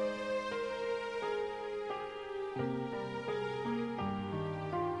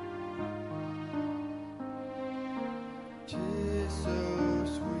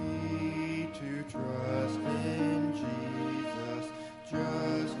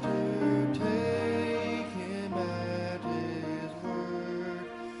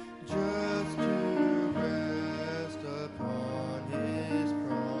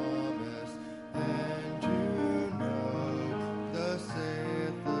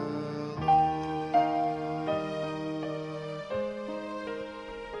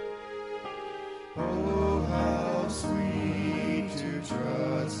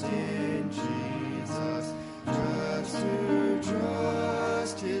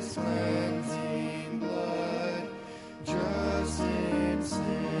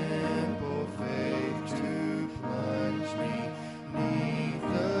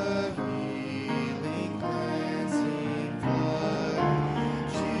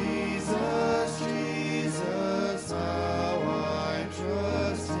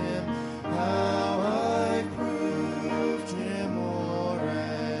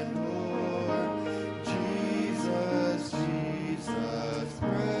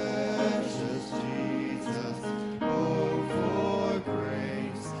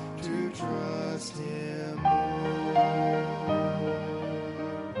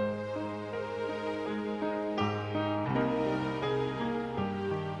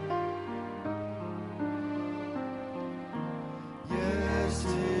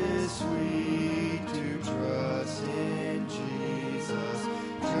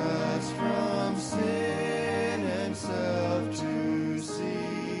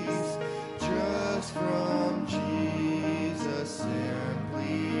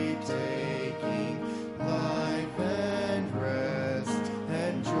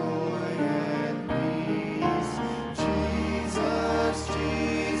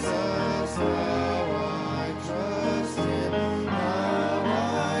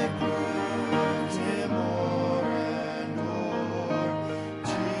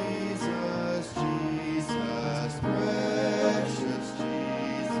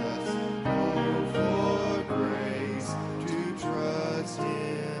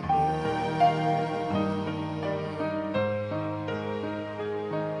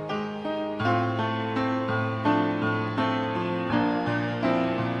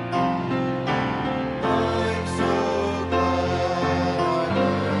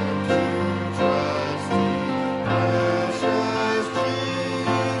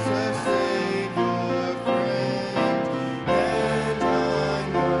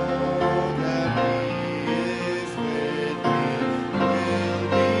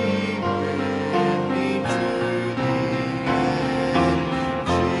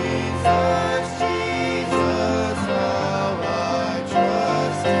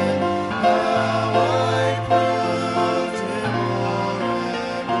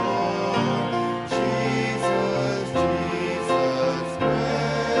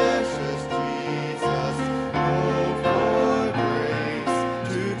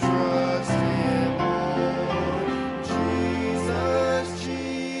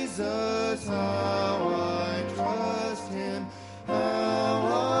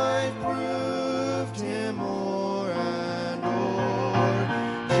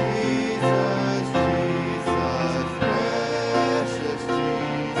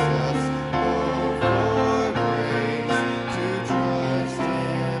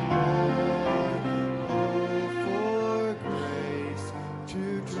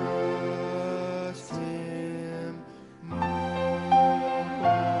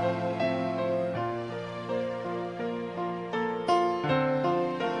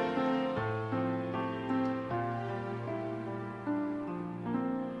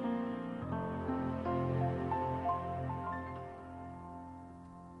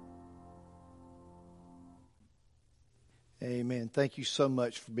 Amen. Thank you so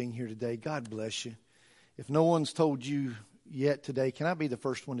much for being here today. God bless you. If no one's told you yet today, can I be the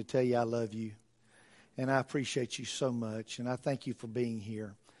first one to tell you I love you? And I appreciate you so much. And I thank you for being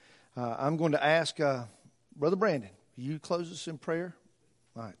here. I'm going to ask Brother Brandon, will you close us in prayer?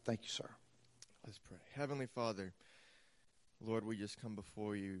 All right. Thank you, sir. Let's pray. Heavenly Father, Lord, we just come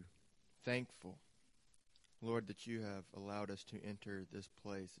before you thankful, Lord, that you have allowed us to enter this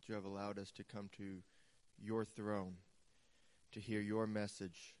place, that you have allowed us to come to your throne, to hear your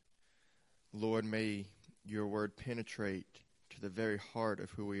message. Lord, may your word penetrate to the very heart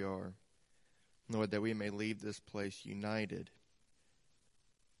of who we are. Lord, that we may leave this place united,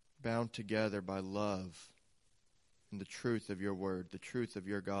 bound together by love and the truth of your word, the truth of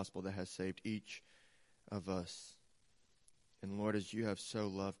your gospel that has saved each of us. And Lord, as you have so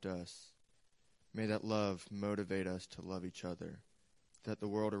loved us, may that love motivate us to love each other, that the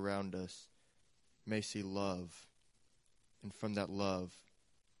world around us may see love, and from that love,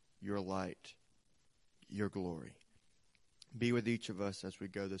 your light, your glory. Be with each of us as we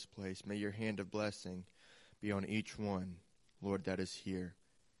go this place. May your hand of blessing be on each one, Lord, that is here.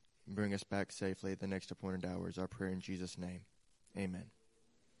 And bring us back safely at the next appointed hour is our prayer in Jesus' name. Amen.